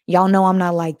Patreon? Y'all know I'm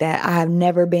not like that. I have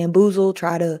never bamboozled,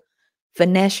 try to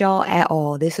finesse y'all at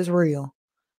all. This is real.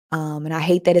 And I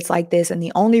hate that it's like this. And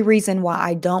the only reason why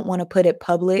I don't want to put it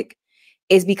public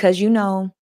is because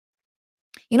the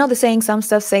saying, some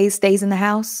stuff stays in the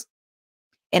house.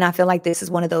 And I feel like this is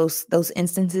one of those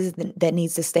instances that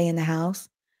needs to stay in the house.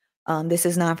 This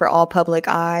is not for all public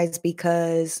eyes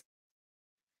because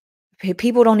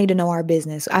people don't need to know our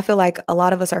business. I feel like a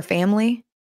lot of us are family.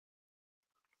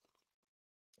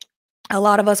 A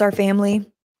lot of us are family.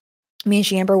 Me and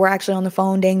Shamber were actually on the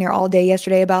phone dang near all day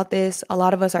yesterday about this. A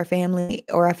lot of us are family,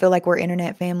 or I feel like we're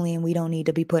internet family and we don't need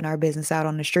to be putting our business out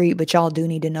on the street, but y'all do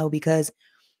need to know because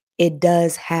it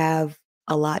does have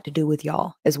a lot to do with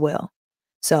y'all as well.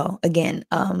 So again,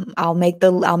 I'll make the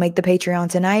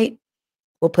Patreon tonight.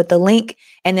 We'll put the link,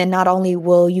 and then not only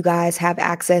will you guys have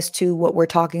access to what we're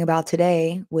talking about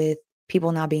today with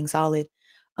people not being solid,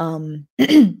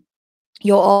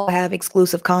 you'll all have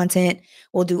exclusive content.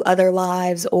 We'll do other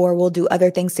lives, or we'll do other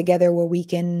things together where we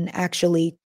can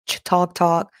actually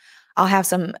talk. I'll have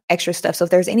some extra stuff. So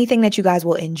if there's anything that you guys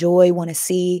will enjoy, want to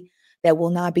see, that will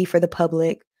not be for the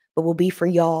public, but will be for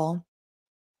y'all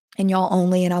and y'all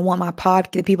only. And I want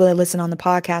the people that listen on the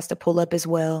podcast to pull up as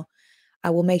well. I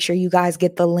will make sure you guys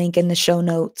get the link in the show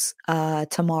notes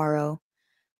tomorrow.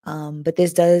 But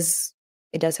it does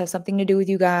have something to do with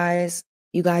you guys.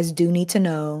 You guys do need to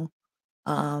know.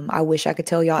 I wish I could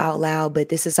tell y'all out loud, but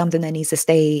this is something that needs to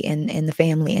stay in the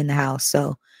family, in the house.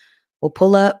 So we'll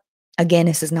pull up. Again,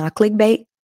 this is not clickbait.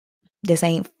 This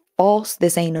ain't false.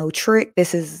 This ain't no trick.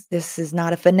 This is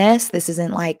not a finesse. This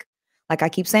isn't like I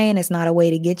keep saying, it's not a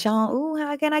way to get y'all. Ooh,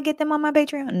 how can I get them on my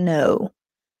Patreon? No.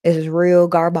 This is real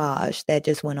garbage that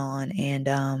just went on. And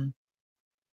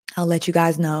I'll let you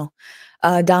guys know.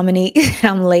 Dominique,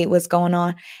 I'm late. What's going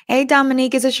on? Hey,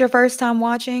 Dominique, is this your first time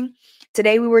watching?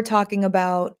 Today we were talking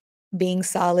about being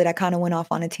solid. I kind of went off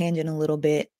on a tangent a little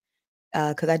bit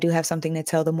because I do have something to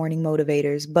tell the morning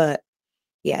motivators. But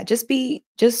yeah, just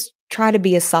try to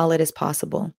be as solid as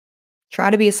possible.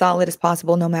 Try to be as solid as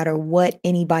possible no matter what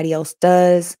anybody else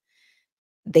does.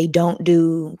 They don't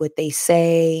do what they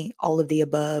say, all of the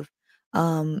above.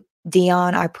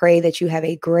 Dion, I pray that you have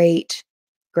a great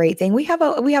thing. We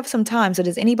have some time. So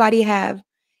does anybody have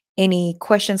any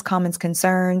questions, comments,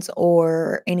 concerns,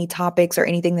 or any topics or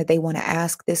anything that they want to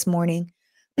ask this morning?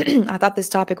 I thought this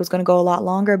topic was going to go a lot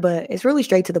longer, but it's really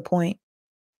straight to the point.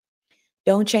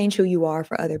 Don't change who you are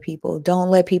for other people. Don't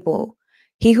let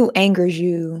he who angers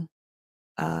you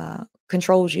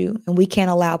controls you, and we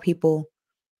can't allow people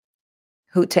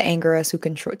to anger us, to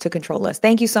control us.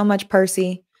 Thank you so much,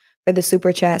 Percy, for the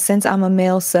super chat. Since I'm a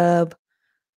male sub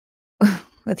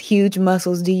with huge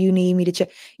muscles, do you need me to check?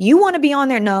 You want to be on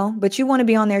there? No, but you want to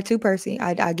be on there too, Percy.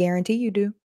 I guarantee you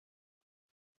do.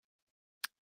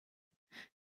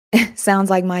 Sounds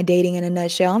like my dating in a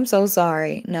nutshell. I'm so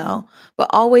sorry. No, but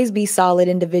always be solid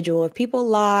individual. If people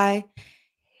lie,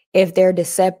 if they're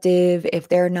deceptive, if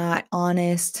they're not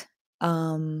honest,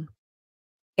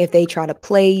 if they try to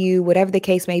play you, whatever the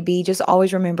case may be, just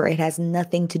always remember it has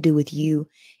nothing to do with you.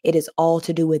 It is all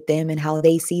to do with them and how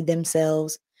they see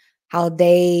themselves, how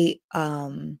they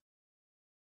don't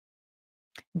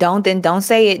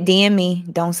say it. DM me.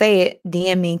 Don't say it.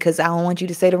 DM me because I don't want you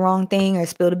to say the wrong thing or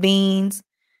spill the beans.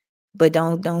 But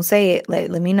don't say it. Let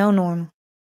me know, Normal.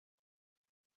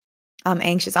 I'm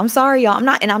anxious. I'm sorry, y'all.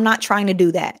 I'm not trying to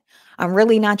do that. I'm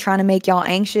really not trying to make y'all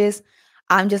anxious.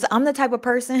 I'm the type of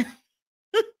person.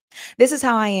 This is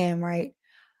how I am, right?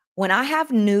 When I have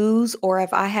news or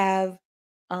if I have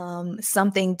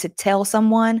something to tell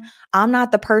someone, I'm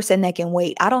not the person that can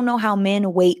wait. I don't know how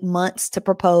men wait months to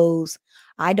propose.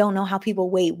 I don't know how people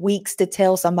wait weeks to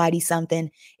tell somebody something.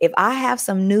 If I have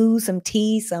some news, some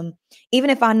tea, even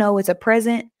if I know it's a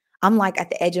present, I'm like at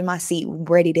the edge of my seat,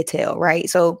 ready to tell, right?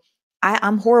 So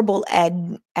I'm horrible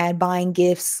at buying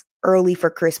gifts early for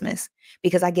Christmas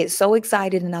because I get so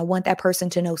excited and I want that person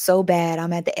to know so bad.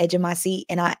 I'm at the edge of my seat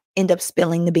and I end up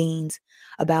spilling the beans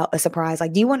about a surprise.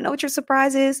 Like, do you want to know what your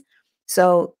surprise is?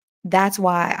 So that's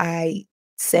why I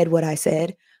said what I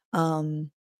said.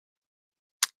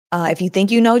 If you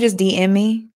think you know, just DM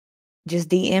me. Just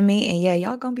DM me. And yeah,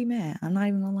 y'all gonna be mad. I'm not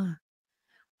even gonna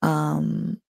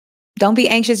lie. Don't be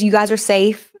anxious. You guys are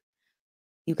safe.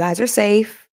 You guys are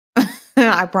safe.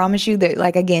 I promise you that,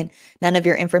 like, again, none of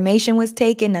your information was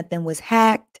taken. Nothing was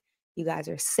hacked. You guys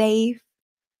are safe.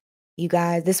 You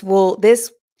guys,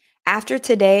 this after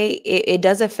today, it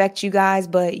does affect you guys,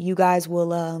 but you guys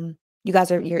will, you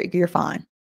guys you're fine.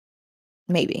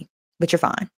 Maybe, but you're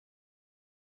fine.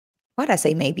 Why did I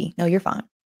say maybe? No, you're fine.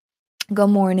 Good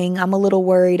morning. I'm a little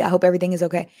worried. I hope everything is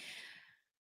okay.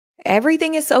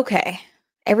 Everything is okay.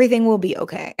 Everything will be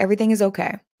okay. Everything is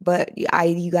okay. But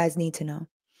you guys need to know.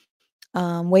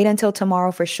 Wait until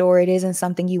tomorrow for sure. It isn't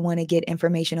something you want to get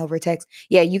information over text.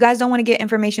 Yeah, you guys don't want to get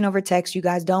information over text. You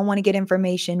guys don't want to get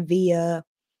information via.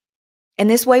 And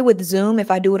this way with Zoom,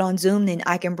 if I do it on Zoom, then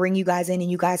I can bring you guys in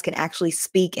and you guys can actually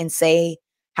speak and say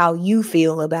how you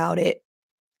feel about it.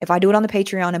 If I do it on the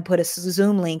Patreon and put a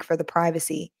Zoom link for the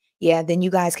privacy, yeah, then you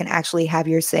guys can actually have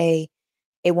your say.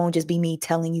 It won't just be me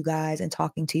telling you guys and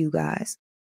talking to you guys.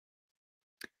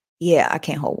 Yeah, I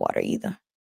can't hold water either.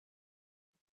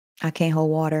 I can't hold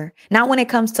water. Not when it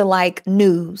comes to like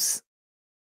news.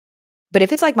 But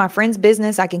if it's like my friend's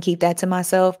business, I can keep that to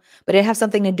myself. But it has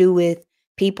something to do with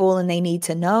people and they need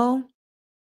to know.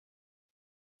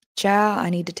 Child, I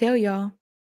need to tell y'all.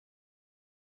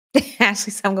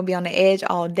 Ashley said I'm gonna be on the edge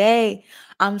all day.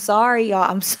 I'm sorry, y'all.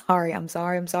 I'm sorry.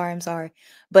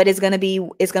 But it's gonna be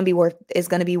worth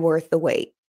the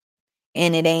wait.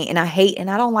 And it ain't, and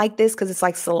I don't like this because it's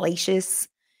like salacious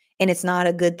and it's not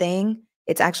a good thing.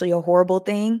 It's actually a horrible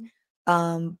thing.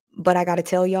 But I gotta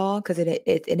tell y'all because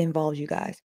it involves you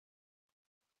guys.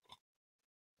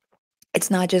 It's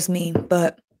not just me,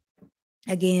 but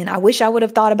again, I wish I would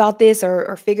have thought about this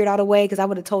or figured out a way because I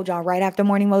would have told y'all right after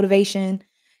morning motivation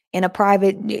in a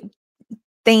private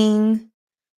thing,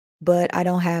 but I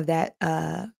don't have that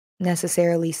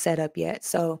necessarily set up yet.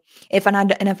 So if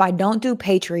I don't do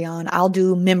Patreon, I'll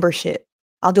do membership.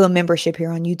 I'll do a membership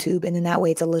here on YouTube, and then that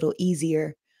way it's a little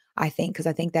easier, I think, because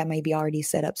I think that may be already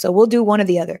set up. So we'll do one or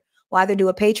the other. We'll either do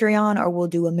a Patreon or we'll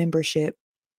do a membership.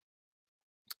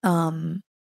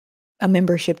 A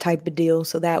membership type of deal.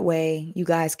 So that way you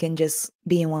guys can just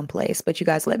be in one place, but you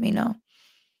guys let me know.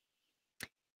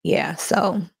 Yeah.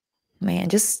 So man,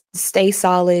 just stay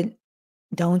solid.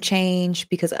 Don't change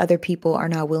because other people are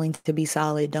not willing to be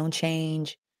solid. Don't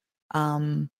change.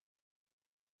 Just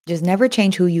never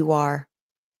change who you are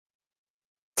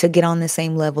to get on the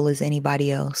same level as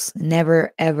anybody else.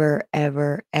 Never, ever,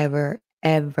 ever, ever,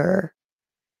 ever,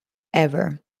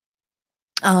 ever.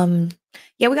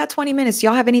 Yeah, we got 20 minutes.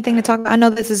 Y'all have anything to talk about? I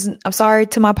know I'm sorry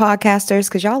to my podcasters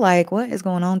because y'all like, what is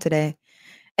going on today?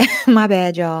 My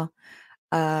bad, y'all.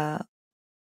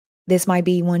 This might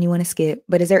be one you want to skip,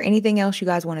 but is there anything else you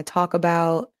guys want to talk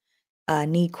about?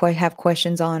 Have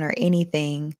questions on or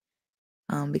anything?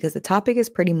 Because the topic is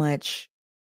pretty much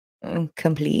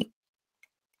complete.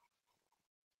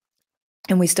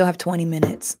 And we still have 20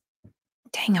 minutes.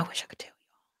 Dang, I wish I could tell you.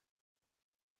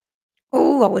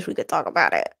 Oh, I wish we could talk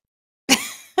about it.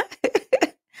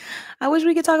 I wish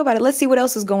we could talk about it. Let's see what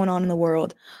else is going on in the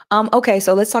world. Okay,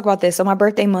 so let's talk about this. So my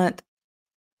birthday month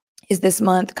is this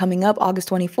month coming up, August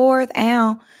 24th.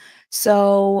 Ow.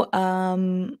 So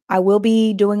I will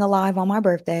be doing a live on my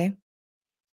birthday.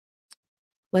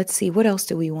 Let's see, what else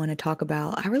do we want to talk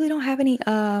about? I really don't have any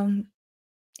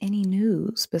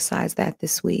news besides that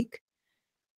this week.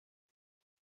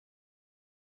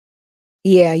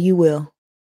 Yeah, you will.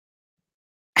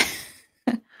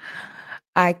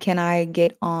 Can I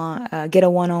get a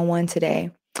one-on-one today?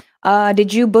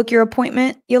 Did you book your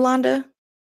appointment, Yolanda?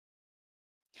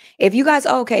 If you guys,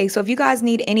 okay, so if you guys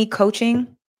need any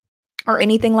coaching or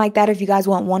anything like that, if you guys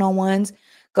want one-on-ones,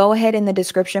 go ahead in the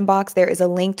description box. There is a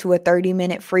link to a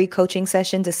 30-minute free coaching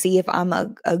session to see if I'm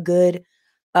a good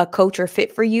coach or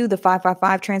fit for you. The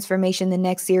 555 transformation, the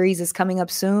next series is coming up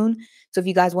soon. So if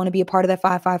you guys want to be a part of that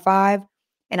 555,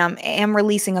 and I am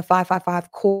releasing a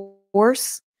 555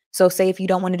 course. So say if you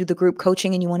don't want to do the group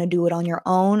coaching and you want to do it on your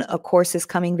own, a course is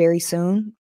coming very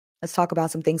soon. Let's talk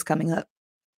about some things coming up.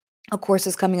 A course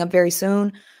is coming up very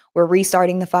soon. We're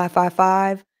restarting the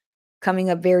 555 coming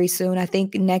up very soon, I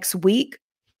think next week.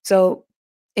 So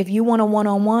if you want a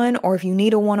one-on-one or if you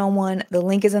need a one-on-one, the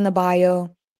link is in the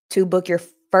bio to book your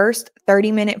first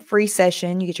 30-minute free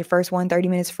session. You get your first 30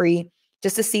 minutes free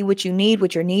just to see what you need,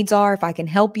 what your needs are, if I can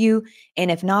help you. And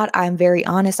if not, I'm very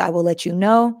honest. I will let you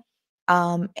know.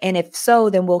 And if so,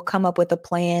 then we'll come up with a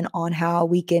plan on how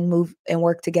we can move and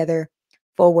work together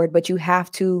forward. But you have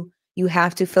to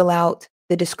fill out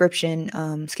the description.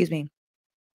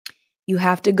 You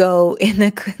have to go in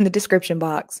the description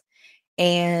box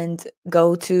and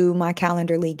go to my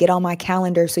Calendly, get on my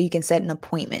calendar so you can set an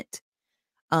appointment.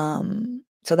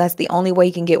 So that's the only way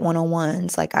you can get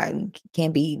one-on-ones. Like I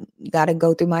can't be, you got to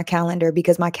go through my calendar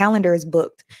because my calendar is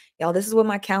booked. Y'all, this is what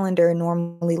my calendar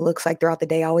normally looks like throughout the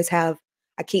day.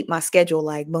 I keep my schedule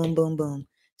like boom, boom, boom.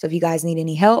 So if you guys need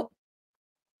any help,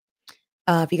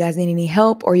 or you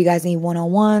guys need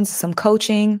one-on-ones, some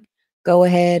coaching, go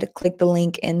ahead, click the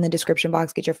link in the description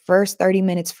box, get your first 30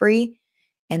 minutes free.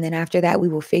 And then after that, we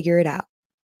will figure it out.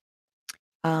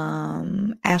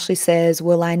 Ashley says,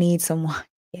 will I need someone?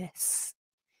 Yes.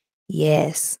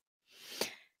 Yes.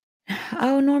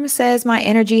 Oh, Norma says my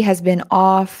energy has been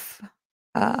off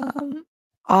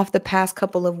the past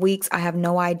couple of weeks. I have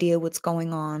no idea what's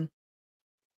going on.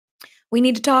 We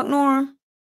need to talk, Norm.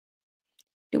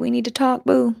 Do we need to talk,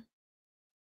 boo?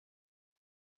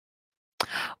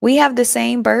 We have the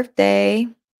same birthday.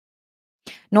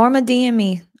 Norma, DM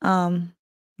me. Norma.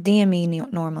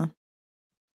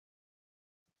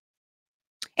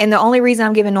 And the only reason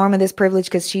I'm giving Norma this privilege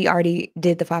because she already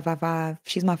did the 555.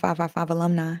 She's my 555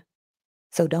 alumni.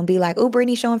 So don't be like, oh,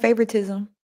 Brittany showing favoritism.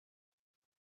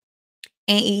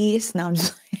 And is no,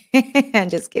 I'm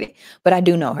just kidding. But I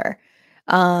do know her.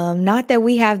 Not that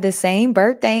we have the same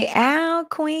birthday. Ow,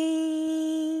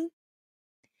 queen.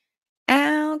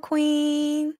 Ow,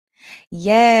 queen.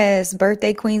 Yes,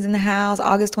 birthday queens in the house,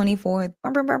 August 24th.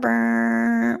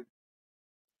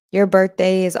 Your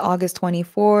birthday is August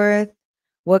 24th.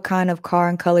 What kind of car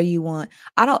and color you want?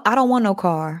 I don't want no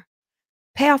car.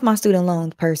 Pay off my student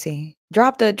loans, Percy.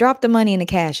 Drop the money in the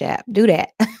Cash App. Do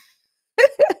that.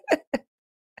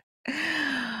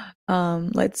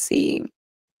 Let's see.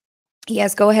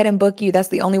 Yes, go ahead and book you. That's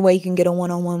the only way you can get a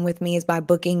one-on-one with me is by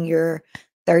booking your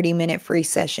 30-minute free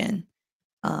session.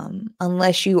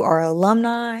 Unless you are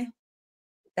alumni,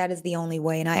 that is the only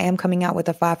way. And I am coming out with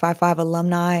a 555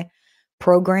 alumni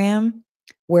program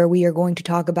where we are going to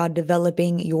talk about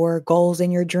developing your goals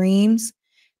and your dreams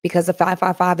because the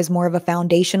 555 is more of a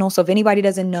foundational. So if anybody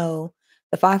doesn't know,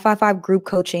 the 555 group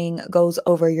coaching goes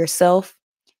over yourself,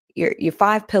 your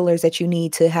 5 pillars that you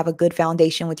need to have a good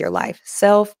foundation with your life: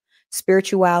 self,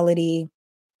 spirituality,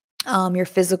 your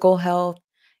physical health,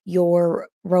 your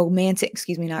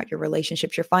not your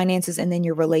relationships, your finances, and then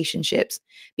your relationships.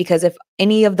 Because if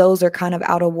any of those are kind of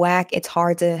out of whack, it's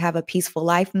hard to have a peaceful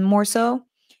life more so.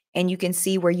 And you can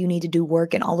see where you need to do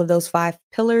work in all of those 5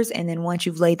 pillars. And then once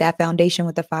you've laid that foundation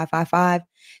with the 555,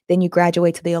 then you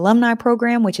graduate to the alumni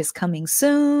program, which is coming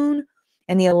soon.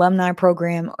 And the alumni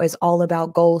program is all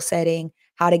about goal setting,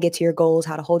 how to get to your goals,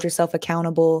 how to hold yourself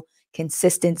accountable,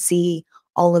 consistency,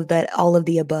 all of that, all of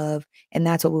the above. And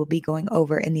that's what we'll be going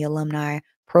over in the alumni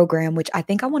program, which I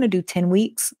think I want to do 10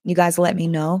 weeks. You guys let me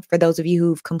know. For those of you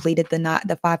who've completed the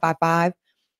 555,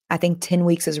 I think 10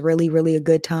 weeks is really, really a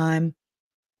good time.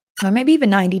 Or maybe even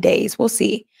 90 days. We'll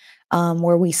see.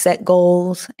 Where we set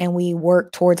goals and we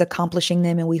work towards accomplishing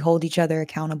them and we hold each other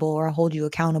accountable or hold you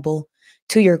accountable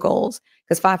to your goals.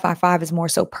 Because 555 is more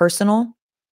so personal,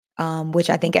 which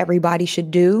I think everybody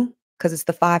should do because it's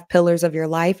the 5 pillars of your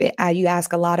life. I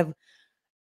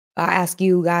ask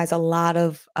you guys a lot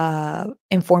of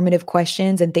informative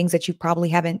questions and things that you probably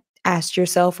haven't asked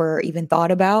yourself or even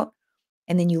thought about.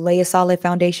 And then you lay a solid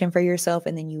foundation for yourself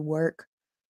and then you work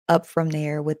up from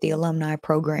there with the alumni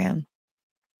program.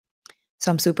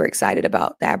 So I'm super excited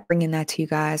about that, bringing that to you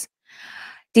guys.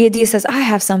 Dia says, I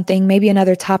have something, maybe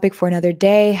another topic for another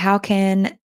day. How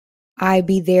can I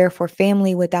be there for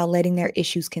family without letting their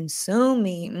issues consume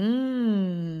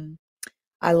me?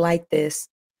 I like this.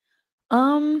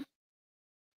 You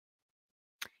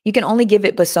can only give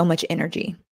it but so much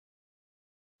energy,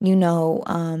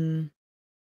 and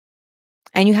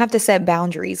you have to set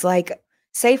boundaries. Like,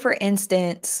 say for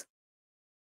instance,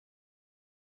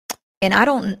 and I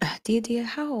don't, Dia,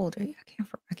 how old are you?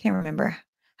 I can't remember.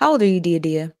 How old are you,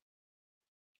 Dia? Let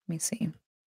me see.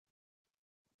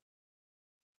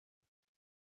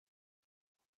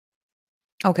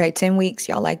 Okay, 10 weeks.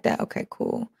 Y'all like that? Okay,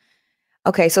 cool.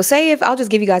 Okay, so I'll just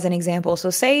give you guys an example.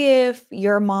 So say if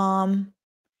your mom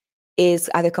is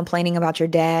either complaining about your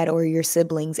dad or your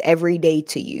siblings every day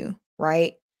to you,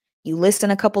 right? You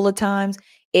listen a couple of times.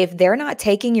 If they're not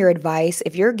taking your advice,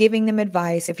 if you're giving them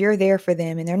advice, if you're there for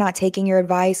them and they're not taking your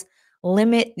advice,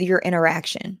 limit your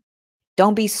interaction.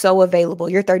 Don't be so available.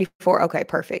 You're 34. Okay,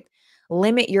 perfect.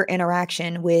 Limit your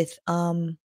interaction with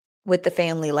the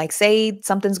family. Like say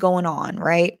something's going on,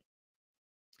 right?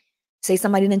 Say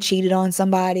somebody done cheated on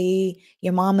somebody,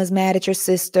 your mama's mad at your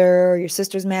sister, or your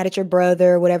sister's mad at your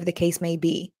brother, whatever the case may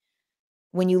be.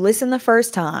 When you listen the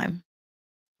first time,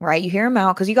 right, you hear them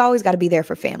out because you always got to be there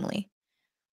for family.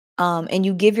 And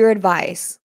you give your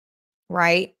advice,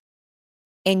 right?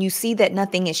 And you see that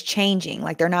nothing is changing,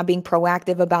 like they're not being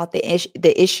proactive about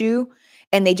the issue,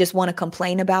 and they just want to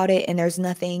complain about it, and there's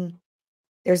nothing,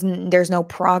 there's no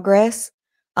progress.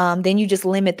 Then you just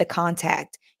limit the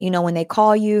contact. When they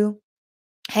call you,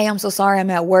 hey, I'm so sorry, I'm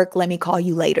at work, let me call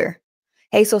you later.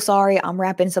 Hey, so sorry, I'm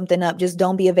wrapping something up, just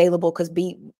don't be available, because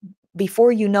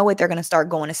before you know it, they're going to start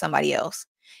going to somebody else.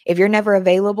 If you're never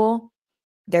available,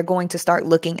 they're going to start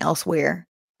looking elsewhere.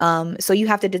 So you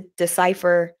have to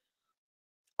decipher,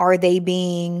 are they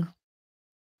being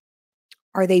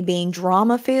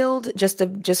drama filled, just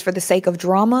for the sake of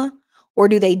drama, or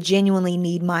do they genuinely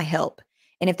need my help?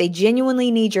 And if they genuinely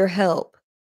need your help,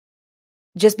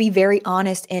 just be very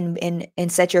honest and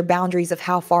set your boundaries of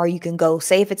how far you can go.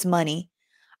 Say if it's money,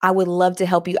 I would love to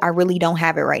help you. I really don't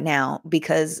have it right now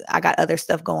because I got other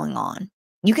stuff going on.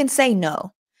 You can say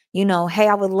no. Hey,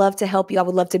 I would love to help you. I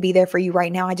would love to be there for you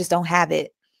right now. I just don't have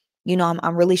it.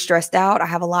 I'm really stressed out. I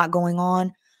have a lot going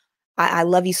on. I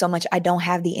love you so much. I don't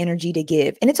have the energy to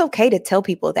give. And it's okay to tell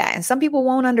people that. And some people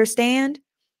won't understand,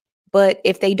 but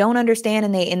if they don't understand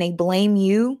and they blame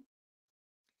you,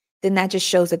 then that just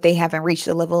shows that they haven't reached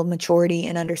a level of maturity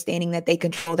and understanding that they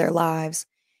control their lives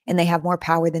and they have more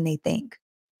power than they think.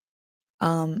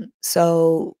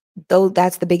 So though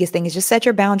that's the biggest thing, is just set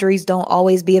your boundaries. Don't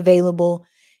always be available,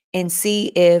 and see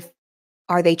if,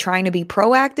 are they trying to be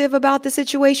proactive about the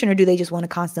situation, or do they just want to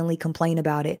constantly complain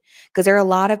about it? Because there are a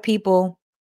lot of people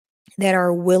that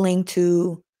are willing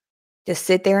to just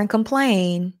sit there and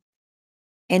complain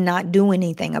and not do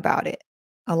anything about it.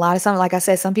 Like I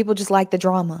said, some people just like the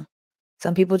drama.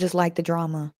 Some people just like the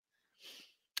drama.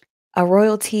 A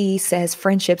royalty says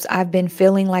friendships. I've been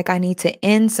feeling like I need to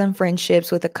end some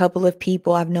friendships with a couple of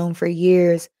people I've known for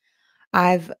years.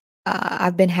 I've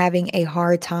I've been having a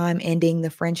hard time ending the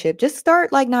friendship. Just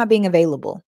start like not being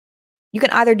available. You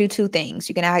can either do two things.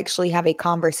 You can actually have a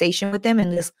conversation with them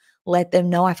and just let them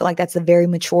know. I feel like that's a very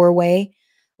mature way.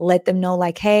 Let them know,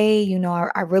 like, hey,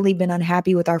 I've really been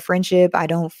unhappy with our friendship. I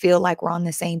don't feel like we're on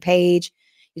the same page.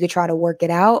 You could try to work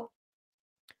it out.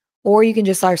 Or you can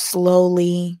just start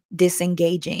slowly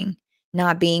disengaging,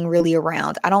 not being really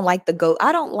around. I don't like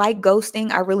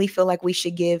ghosting. I really feel like we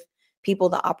should give people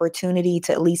the opportunity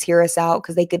to at least hear us out,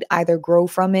 because they could either grow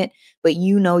from it, but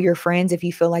your friends, if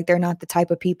you feel like they're not the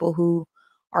type of people who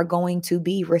are going to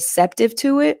be receptive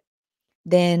to it,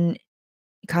 then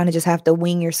you kind of just have to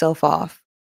wing yourself off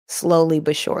slowly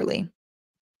but surely.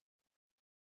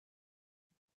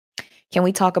 Can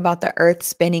we talk about the earth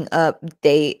spinning up?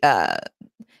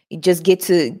 You just get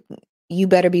to,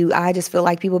 I just feel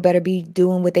like people better be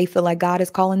doing what they feel like God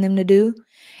is calling them to do.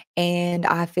 And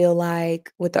I feel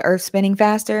like with the earth spinning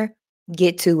faster,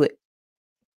 get to it.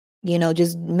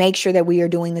 Just make sure that we are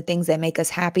doing the things that make us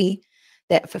happy,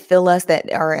 that fulfill us,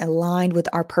 that are aligned with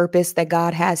our purpose that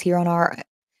God has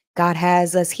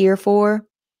us here for.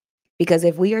 Because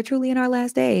if we are truly in our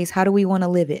last days, how do we want to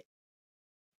live it?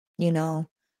 You know,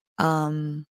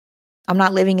 um, I'm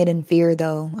not living it in fear,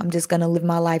 though. I'm just going to live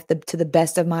my life to the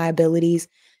best of my abilities,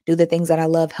 do the things that I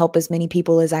love, help as many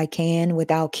people as I can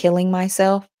without killing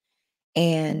myself,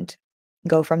 and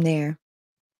go from there.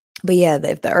 But yeah,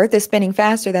 if the earth is spinning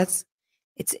faster,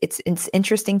 it's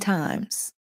interesting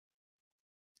times.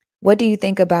 What do you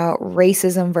think about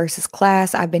racism versus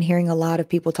class? I've been hearing a lot of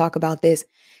people talk about this.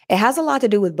 It has a lot to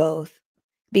do with both,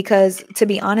 because to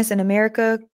be honest, in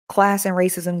America, class and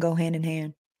racism go hand in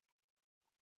hand.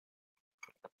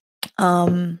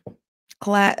 Um,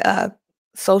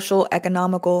 social,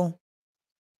 economical.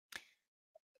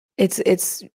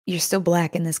 It's you're still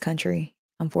black in this country,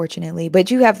 unfortunately,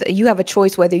 but you have a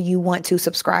choice whether you want to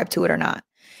subscribe to it or not.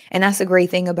 And that's a great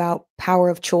thing about power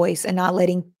of choice and not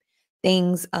letting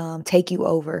things take you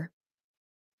over.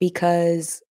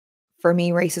 Because for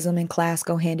me, racism and class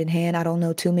go hand in hand. I don't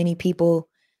know too many people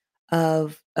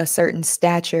of a certain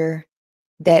stature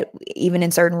that even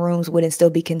in certain rooms wouldn't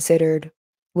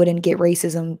get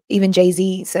racism. Even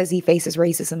Jay-Z says he faces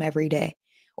racism every day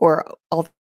or all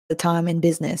the time in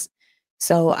business.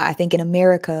 So I think in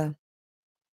America,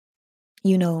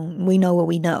 we know what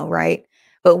we know, right?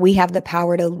 But we have the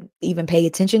power to even pay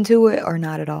attention to it, or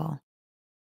not at all.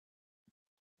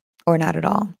 Or not at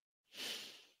all.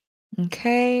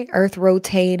 Okay, Earth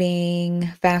rotating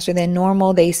faster than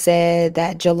normal. They said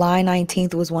that July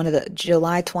 29th was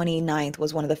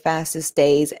one of the fastest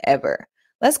days ever.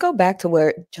 Let's go back to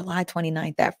where July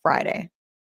 29th, that Friday.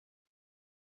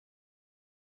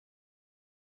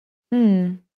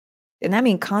 And that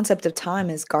means concept of time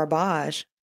is garbage.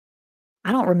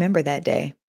 I don't remember that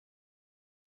day.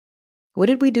 What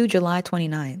did we do July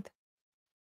 29th?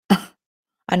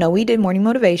 I know we did morning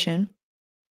motivation.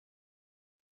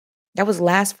 That was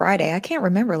last Friday. I can't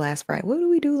remember last Friday. What did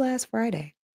we do last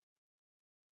Friday?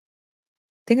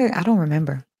 I don't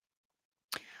remember.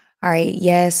 All right.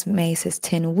 Yes, May says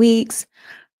 10 weeks.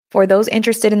 For those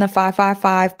interested in the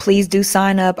 555, please do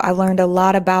sign up. I learned a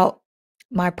lot about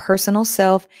my personal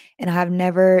self, and I've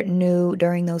never knew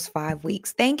during those 5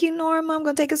 weeks. Thank you, Norma. I'm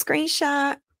going to take a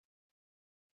screenshot.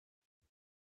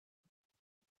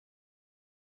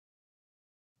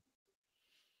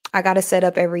 I got to set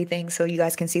up everything so you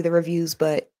guys can see the reviews,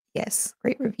 but yes,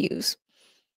 great reviews.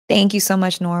 Thank you so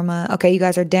much, Norma. Okay, you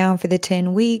guys are down for the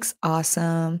 10 weeks.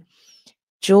 Awesome.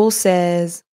 Jules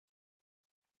says,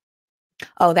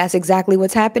 oh, that's exactly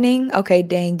what's happening. Okay,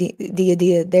 dang,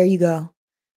 Dia, there you go.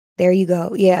 There you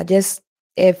go. Yeah, just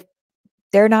if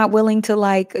they're not willing to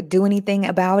like do anything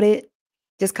about it,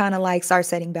 just kind of like start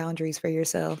setting boundaries for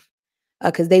yourself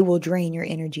because they will drain your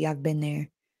energy. I've been there.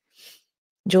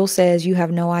 Joel says you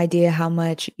have no idea how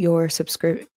much your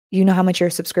subscription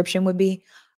would be.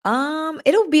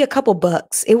 It'll be a couple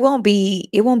bucks. It won't be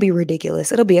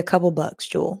ridiculous. It'll be a couple bucks,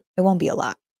 Joel. It won't be a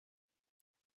lot.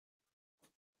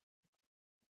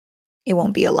 It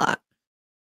won't be a lot.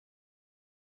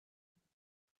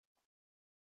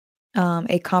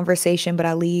 A conversation, but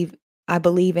I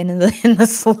believe in the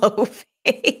slow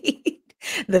fade.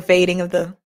 The fading of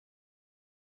the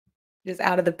just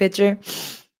out of the picture.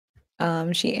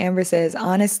 Amber says,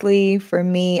 honestly, for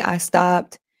me, I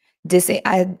stopped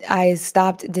disengaging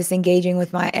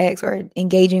with my ex or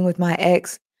engaging with my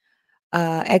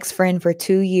ex-friend for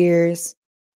 2 years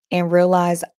and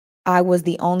realized I was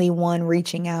the only one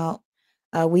reaching out.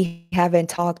 We haven't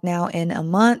talked now in a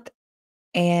month,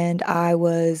 and I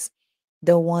was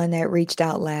the one that reached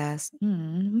out last.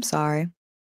 I'm sorry.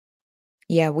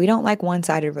 Yeah, we don't like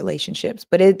one-sided relationships,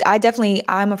 but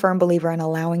I'm a firm believer in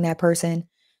allowing that person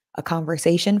a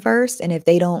conversation first. And if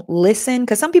they don't listen,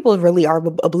 because some people really are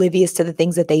oblivious to the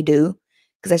things that they do,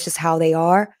 because that's just how they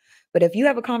are. But if you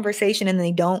have a conversation and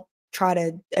they don't try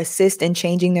to assist in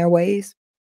changing their ways,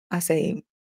 I say,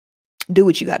 do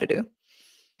what you got to do.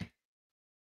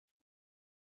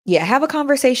 Yeah, have a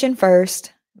conversation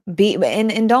first. Be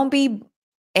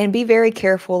very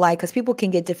careful, like, because people can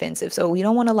get defensive. So you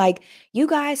don't want to like, you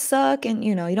guys suck, and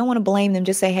you don't want to blame them.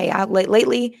 Just say, hey,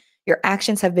 lately your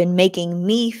actions have been making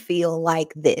me feel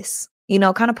like this.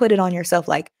 Kind of put it on yourself,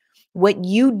 like what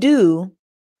you do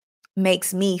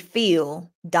makes me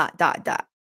feel dot dot dot.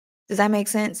 Does that make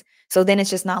sense? So then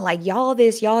it's just not like y'all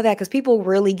this, y'all that, because people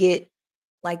really get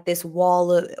like this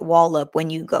wall up when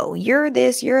you go, you're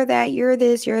this, you're that, you're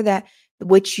this, you're that.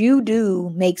 What you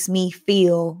do makes me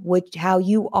feel, how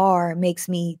you are makes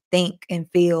me think and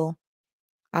feel.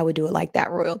 I would do it like that,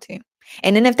 royalty.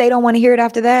 And then if they don't want to hear it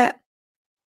after that,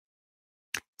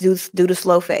 do the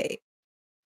slow fade.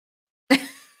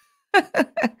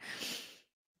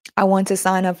 I want to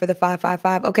sign up for the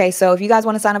 555. Okay, so if you guys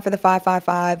want to sign up for the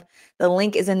 555, the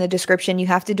link is in the description. You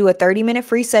have to do a 30-minute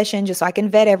free session just so I can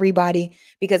vet everybody,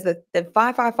 because the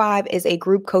 555 is a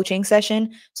group coaching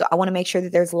session. So I want to make sure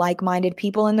that there's like-minded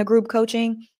people in the group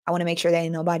coaching. I want to make sure that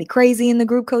ain't nobody crazy in the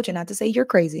group coaching. Not to say you're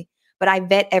crazy, but I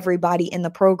vet everybody in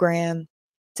the program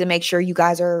to make sure you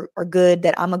guys are good,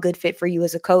 that I'm a good fit for you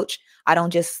as a coach. I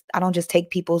don't just take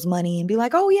people's money and be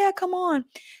like, oh yeah, come on.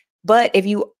 But if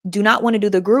you do not want to do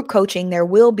the group coaching, there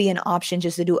will be an option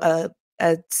just to do a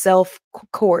self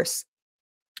course,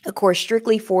 a course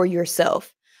strictly for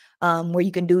yourself, where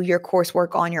you can do your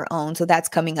coursework on your own. So that's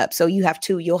coming up. So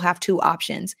you'll have two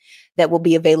options that will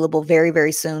be available very,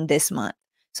 very soon this month.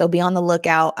 So be on the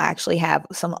lookout. I actually have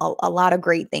a lot of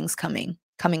great things coming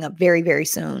up very, very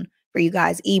soon for you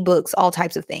guys, ebooks, all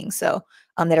types of things. So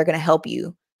that are going to help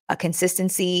you. A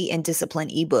consistency and discipline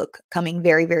ebook coming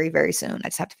very, very, very soon. I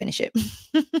just have to finish it.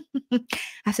 I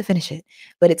have to finish it,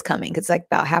 but it's coming. It's like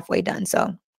about halfway done.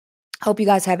 So hope you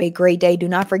guys have a great day. Do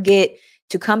not forget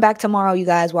to come back tomorrow, you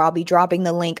guys, where I'll be dropping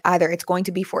the link. Either it's going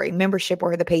to be for a membership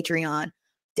or the Patreon.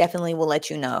 Definitely will let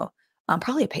you know.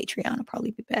 Probably a Patreon will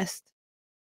probably be best.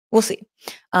 We'll see.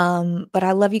 But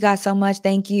I love you guys so much.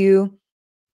 Thank you.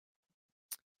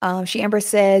 Amber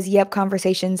says, yep,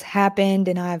 conversations happened,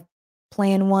 and I've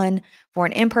planned one for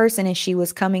an in-person, and she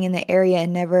was coming in the area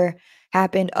and never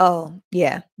happened. Oh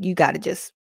yeah, you got to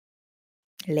just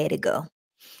let it go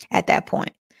at that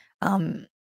point.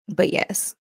 But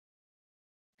yes,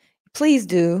 please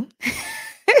do.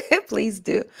 Please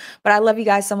do. But I love you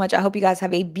guys so much. I hope you guys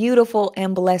have a beautiful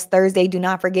and blessed Thursday. Do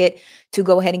not forget to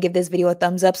go ahead and give this video a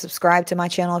thumbs up. Subscribe to my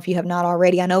channel if you have not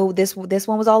already. I know this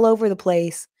one was all over the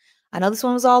place. a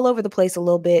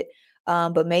little bit.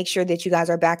 But make sure that you guys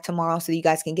are back tomorrow so you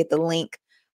guys can get the link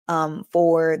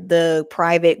for the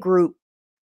private group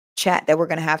chat that we're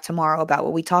going to have tomorrow about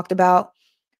what we talked about.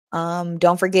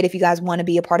 Don't forget, if you guys want to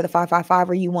be a part of the 555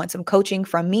 or you want some coaching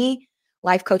from me,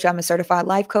 life coach, I'm a certified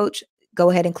life coach. Go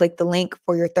ahead and click the link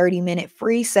for your 30-minute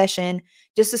free session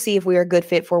just to see if we are a good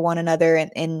fit for one another,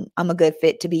 and I'm a good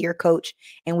fit to be your coach,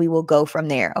 and we will go from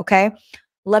there. Okay.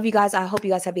 Love you guys. I hope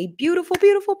you guys have a beautiful,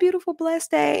 beautiful, beautiful, blessed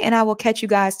day, and I will catch you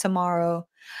guys tomorrow.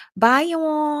 Bye,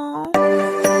 y'all.